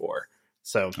 2024.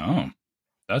 So,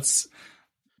 that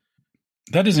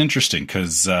is interesting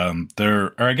because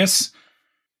I guess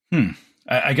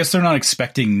they're not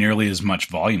expecting nearly as much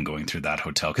volume going through that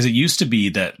hotel, because it used to be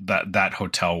that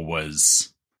hotel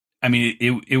was, I mean,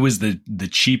 it was the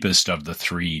cheapest of the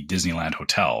 3 Disneyland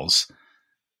hotels.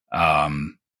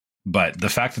 But the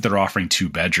fact that they're offering 2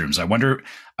 bedrooms, I wonder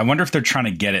if they're trying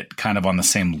to get it kind of on the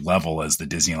same level as the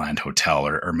Disneyland hotel,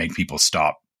 or make people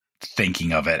stop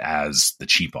thinking of it as the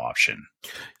cheap option.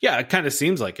 Yeah, it kind of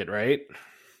seems like it, right?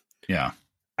 Yeah.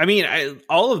 I mean,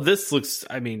 all of this looks,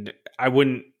 I mean,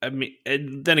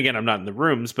 then again, I'm not in the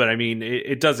rooms, but I mean,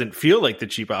 it doesn't feel like the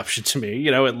cheap option to me.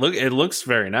 You know, it looks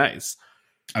very nice.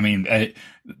 I mean,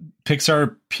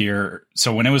 Pixar Pier.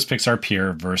 So when it was Pixar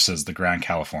Pier versus the Grand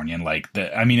Californian,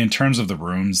 in terms of the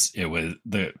rooms, it was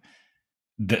the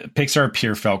Pixar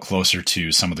Pier felt closer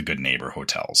to some of the Good Neighbor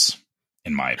hotels,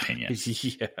 in my opinion.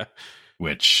 Yeah.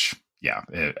 Which, yeah,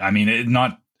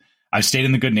 I've stayed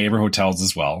in the Good Neighbor hotels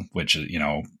as well, which, you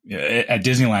know, at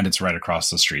Disneyland, it's right across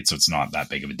the street, so it's not that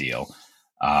big of a deal.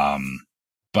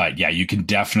 But yeah, you could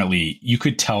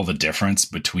tell the difference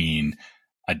between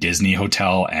a Disney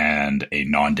hotel and a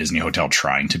non-Disney hotel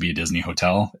trying to be a Disney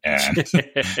hotel. And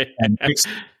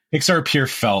Pixar Pier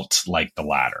felt like the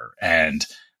latter,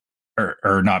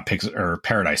 or not Pixar, or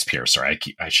Paradise Pier. Sorry,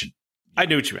 I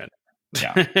knew what you meant.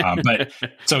 Yeah. But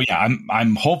so, yeah,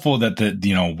 I'm hopeful that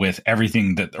with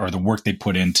everything the work they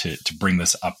put in to bring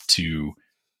this up to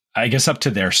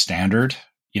their standard,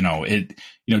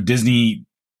 Disney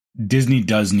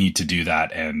does need to do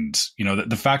that. And,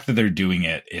 the fact that they're doing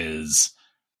it is,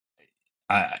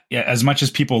 as much as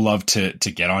people love to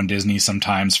get on Disney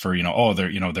sometimes for,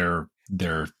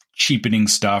 they're cheapening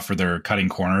stuff or they're cutting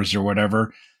corners or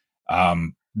whatever.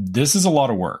 This is a lot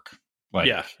of work.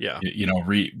 Redoing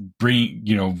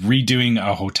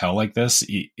a hotel like this,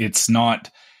 it's not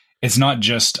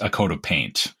just a coat of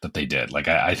paint that they did. Like,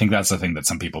 I think that's the thing that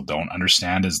some people don't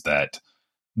understand, is that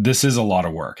this is a lot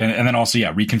of work. And then also,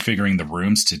 reconfiguring the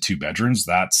rooms to 2 bedrooms,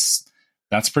 that's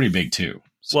pretty big too.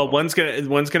 So, well, one's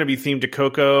gonna be themed to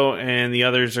Coco, and the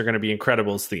others are gonna be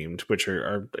Incredibles themed, which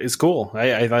is cool.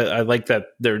 I like that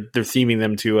they're theming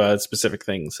them to specific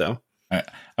things. So I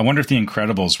wonder if the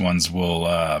Incredibles ones will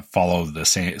follow the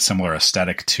similar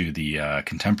aesthetic to the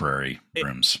contemporary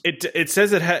rooms. It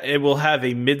says it will have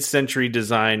a mid-century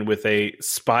design with a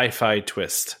spy-fi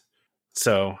twist.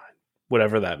 So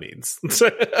whatever that means.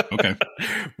 Okay.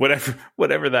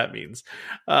 Whatever that means.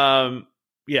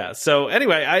 Yeah. So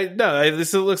anyway,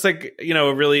 this looks like,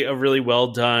 a really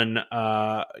well done,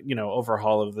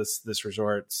 overhaul of this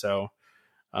resort. So,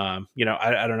 I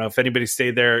don't know if anybody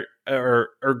stayed there or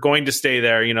going to stay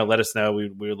there, let us know. We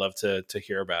would love to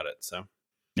hear about it. So,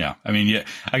 yeah, I mean, yeah,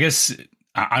 I guess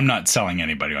I'm not selling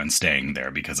anybody on staying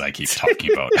there because I keep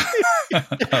talking about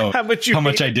how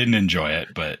much I didn't enjoy it,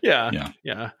 but yeah.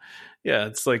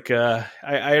 It's like,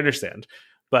 I understand,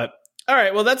 but all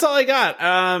right, well, that's all I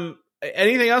got.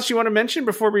 Anything else you want to mention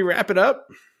before we wrap it up?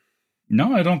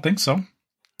 No, I don't think so.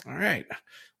 All right.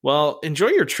 Well, enjoy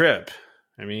your trip.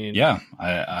 I mean, yeah,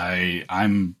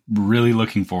 I'm really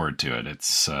looking forward to it.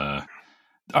 It's our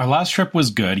last trip was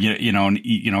good,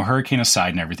 hurricane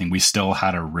aside and everything. We still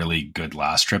had a really good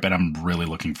last trip, and I'm really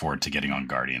looking forward to getting on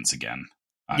Guardians again.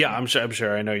 I'm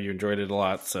sure. I know you enjoyed it a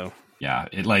lot. So yeah,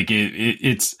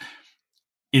 it's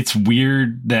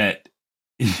weird that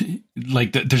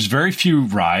there's very few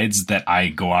rides that I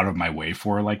go out of my way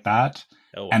for like that.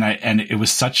 Oh, wow. And it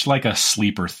was such like a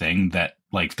sleeper thing that,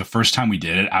 like, the first time we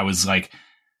did it, I was like,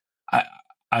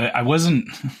 I wasn't,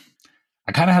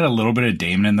 I kind of had a little bit of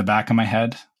Damon in the back of my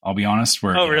head, I'll be honest.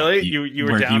 Where, really? You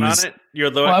were down on it?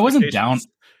 You're low. Well, I wasn't down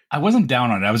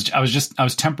on it. I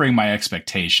was tempering my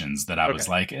expectations that I was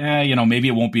like, maybe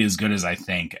it won't be as good as I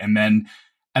think. And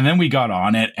then we got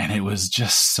on it, and it was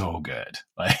just so good.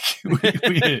 Like,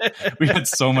 we had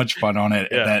so much fun on it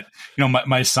that,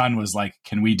 my son was like,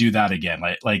 "Can we do that again?"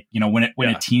 Like when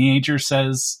a teenager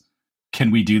says,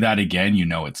 "Can we do that again?"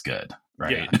 It's good,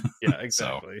 right? Yeah,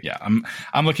 exactly. So,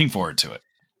 I'm looking forward to it.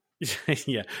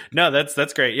 Yeah, no,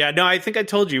 that's great. Yeah, no, I think I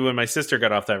told you when my sister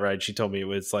got off that ride, she told me it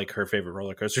was like her favorite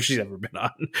roller coaster she's ever been on,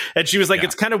 and she was like,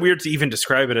 "It's kind of weird to even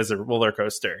describe it as a roller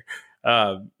coaster."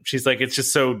 She's like, "It's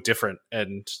just so different,"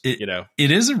 and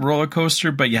it is a roller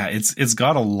coaster, but yeah, it's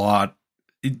got a lot.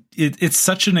 It's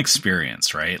such an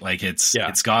experience, right? Like it's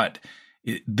got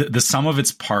the sum of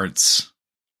its parts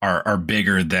are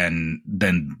bigger than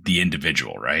the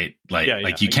individual, right?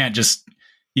 Like you can't just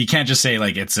say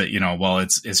like it's a, well,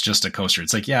 it's just a coaster.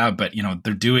 It's like, yeah, but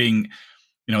they're doing,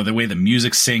 the way the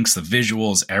music syncs, the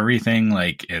visuals, everything,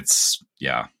 like it's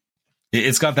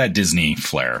got that Disney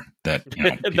flair that,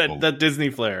 people, that Disney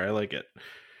flair. I like it.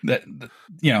 That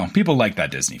people like that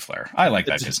Disney flair. I like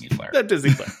that Disney flair. That Disney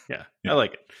flair. Yeah, yeah. I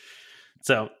like it.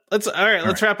 So let's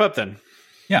wrap up then.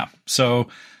 Yeah. So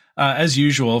as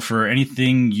usual, for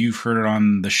anything you've heard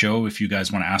on the show, if you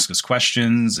guys want to ask us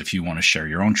questions, if you want to share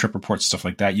your own trip reports, stuff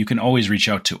like that, you can always reach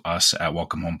out to us at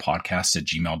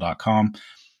welcomehomepodcast@gmail.com.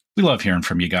 We love hearing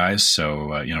from you guys.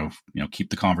 So,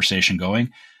 keep the conversation going.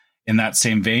 In that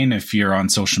same vein, if you're on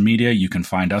social media, you can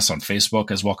find us on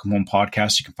Facebook as Welcome Home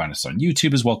Podcast. You can find us on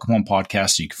YouTube as Welcome Home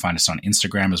Podcast. You can find us on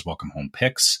Instagram as Welcome Home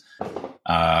Pics.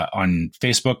 On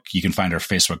Facebook, you can find our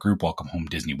Facebook group, Welcome Home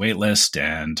Disney Waitlist,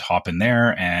 and hop in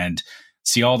there and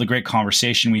see all the great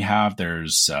conversation we have.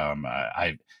 There's,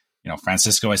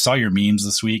 Francisco, I saw your memes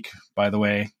this week, by the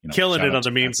way. Killing it on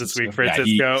the memes this week,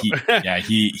 Francisco.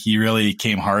 He really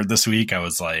came hard this week. I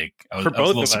was like, I was a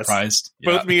little surprised.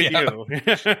 Both me and you.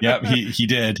 Yeah, he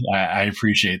did. I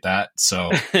appreciate that.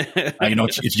 So,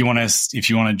 if you want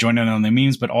to join in on the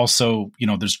memes, but also,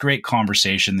 there's great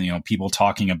conversation. People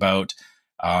talking about,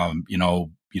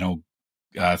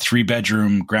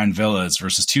 3-bedroom grand villas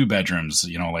versus 2 bedrooms,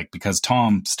 because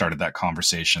Tom started that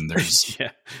conversation. There's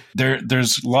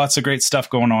there's lots of great stuff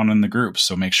going on in the group.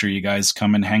 So make sure you guys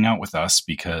come and hang out with us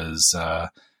because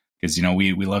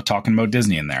we love talking about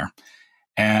Disney in there.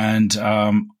 And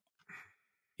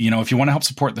if you want to help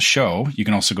support the show, you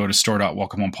can also go to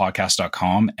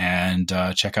store.welcomehomepodcast.com and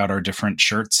check out our different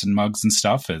shirts and mugs and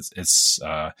stuff. It's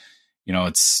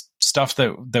stuff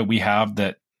that we have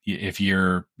that, if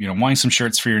you're, wanting some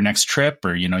shirts for your next trip,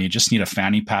 or, you just need a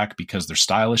fanny pack because they're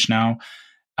stylish now,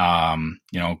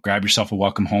 grab yourself a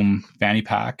Welcome Home fanny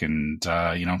pack and,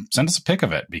 send us a pic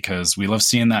of it because we love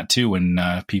seeing that too when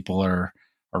people are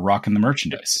rocking the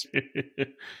merchandise.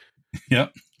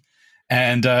 Yep.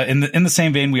 And in the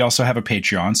same vein, we also have a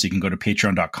Patreon. So you can go to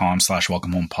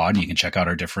patreon.com/welcomehomepod. You can check out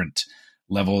our different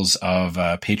levels of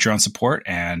Patreon support,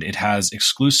 and it has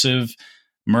exclusive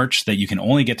merch that you can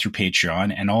only get through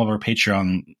Patreon, and all of our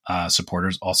Patreon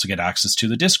supporters also get access to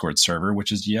the Discord server,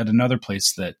 which is yet another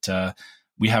place that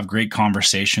we have great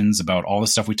conversations about all the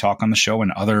stuff we talk on the show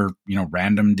and other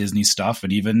random Disney stuff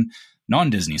and even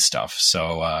non-Disney stuff.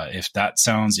 So if that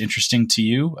sounds interesting to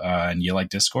you and you like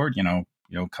Discord,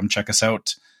 come check us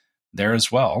out there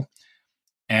as well.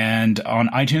 And on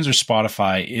iTunes or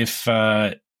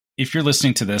Spotify, if you're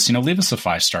listening to this, leave us a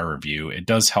 5-star review. It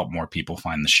does help more people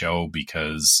find the show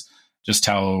because just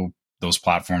how those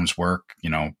platforms work,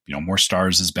 more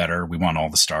stars is better. We want all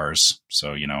the stars.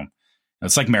 So,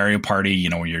 it's like Mario Party,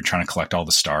 where you're trying to collect all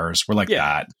the stars. We're like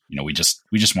that. We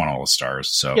just want all the stars.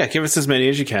 So yeah, give us as many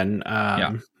as you can.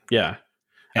 Yeah.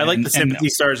 I like the sympathy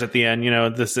stars at the end.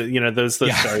 Those stars,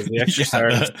 the extra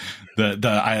stars.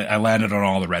 I landed on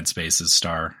all the red spaces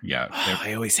star. Yeah,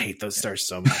 I always hate those stars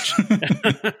so much.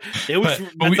 They always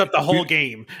mess up the whole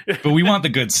game. But we want the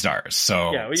good stars.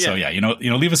 So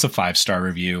leave us a 5-star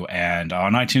review, and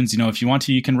on iTunes, if you want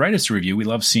to, you can write us a review. We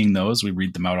love seeing those. We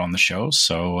read them out on the show.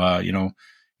 So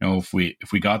if we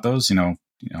got those,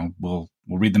 we'll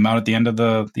read them out at the end of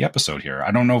the episode here.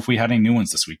 I don't know if we had any new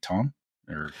ones this week, Tom,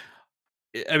 or.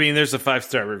 I mean, there's a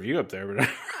 5-star review up there, but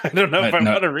I don't know if I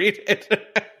want to read it.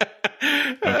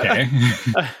 Okay.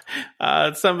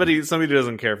 Somebody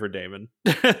doesn't care for Damon.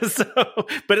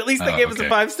 But at least they gave us a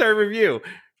 5-star review.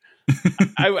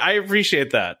 I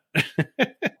appreciate that.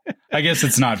 I guess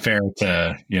it's not fair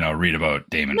to, read about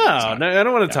Damon. No, I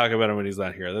don't want to talk about him when he's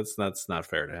not here. That's not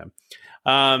fair to him.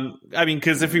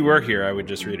 Because if he were here, I would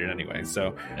just read it anyway.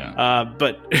 So,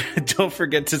 but don't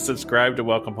forget to subscribe to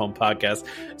Welcome Home Podcast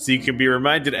so you can be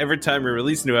reminded every time we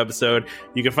release a new episode.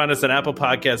 You can find us on Apple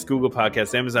Podcasts, Google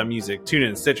Podcasts, Amazon Music,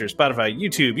 TuneIn, Stitcher, Spotify,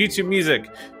 YouTube Music,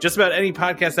 just about any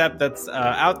podcast app that's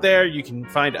out there. You can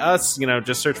find us,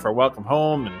 just search for Welcome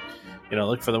Home and,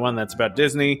 look for the one that's about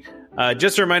Disney.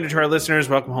 Just a reminder to our listeners,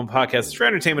 Welcome Home Podcast is for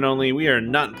entertainment only. We are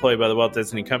not employed by the Walt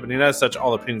Disney Company, and as such,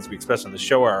 all opinions we express on the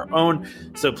show are our own.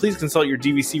 So please consult your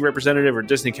DVC representative or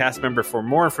Disney cast member for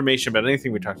more information about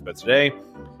anything we talked about today.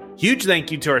 Huge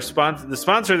thank you to the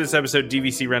sponsor of this episode,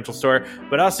 DVC Rental Store,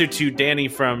 but also to Danny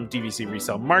from DVC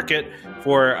Resale Market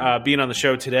for being on the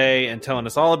show today and telling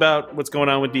us all about what's going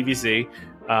on with DVC.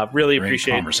 Really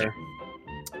appreciate it.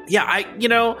 Yeah,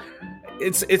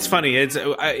 It's funny.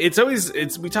 It's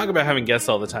always we talk about having guests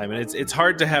all the time, and it's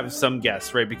hard to have some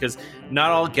guests, right? Because not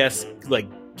all guests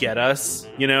get us.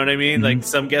 You know what I mean? Mm-hmm. Like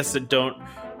some guests that don't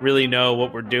really know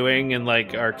what we're doing and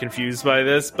like are confused by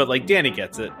this, but like Danny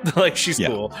gets it. Like she's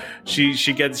cool. She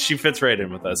fits right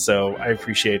in with us. So I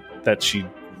appreciate that she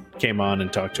came on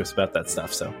and talked to us about that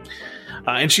stuff. So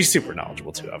and she's super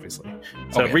knowledgeable too, obviously.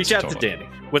 So reach out to Danny.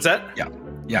 What's that?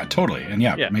 Yeah, totally. And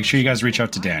make sure you guys reach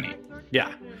out to Danny.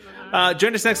 Yeah.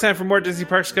 Join us next time for more Disney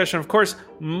Parks discussion. Of course,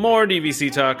 more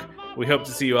DVC talk. We hope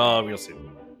to see you all real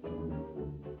soon.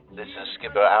 This is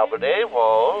Skipper Albert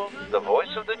Awol, the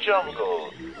voice of the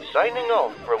jungle, signing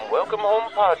off from Welcome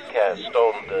Home Podcast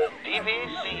on the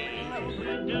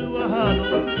DVC. Do a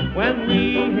huddle when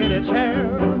we hit its hair.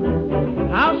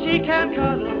 How she can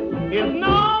cuddle is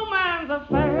no man's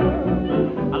affair.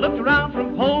 I looked around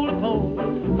from pole to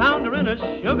pole, found her in a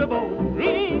sugar bowl.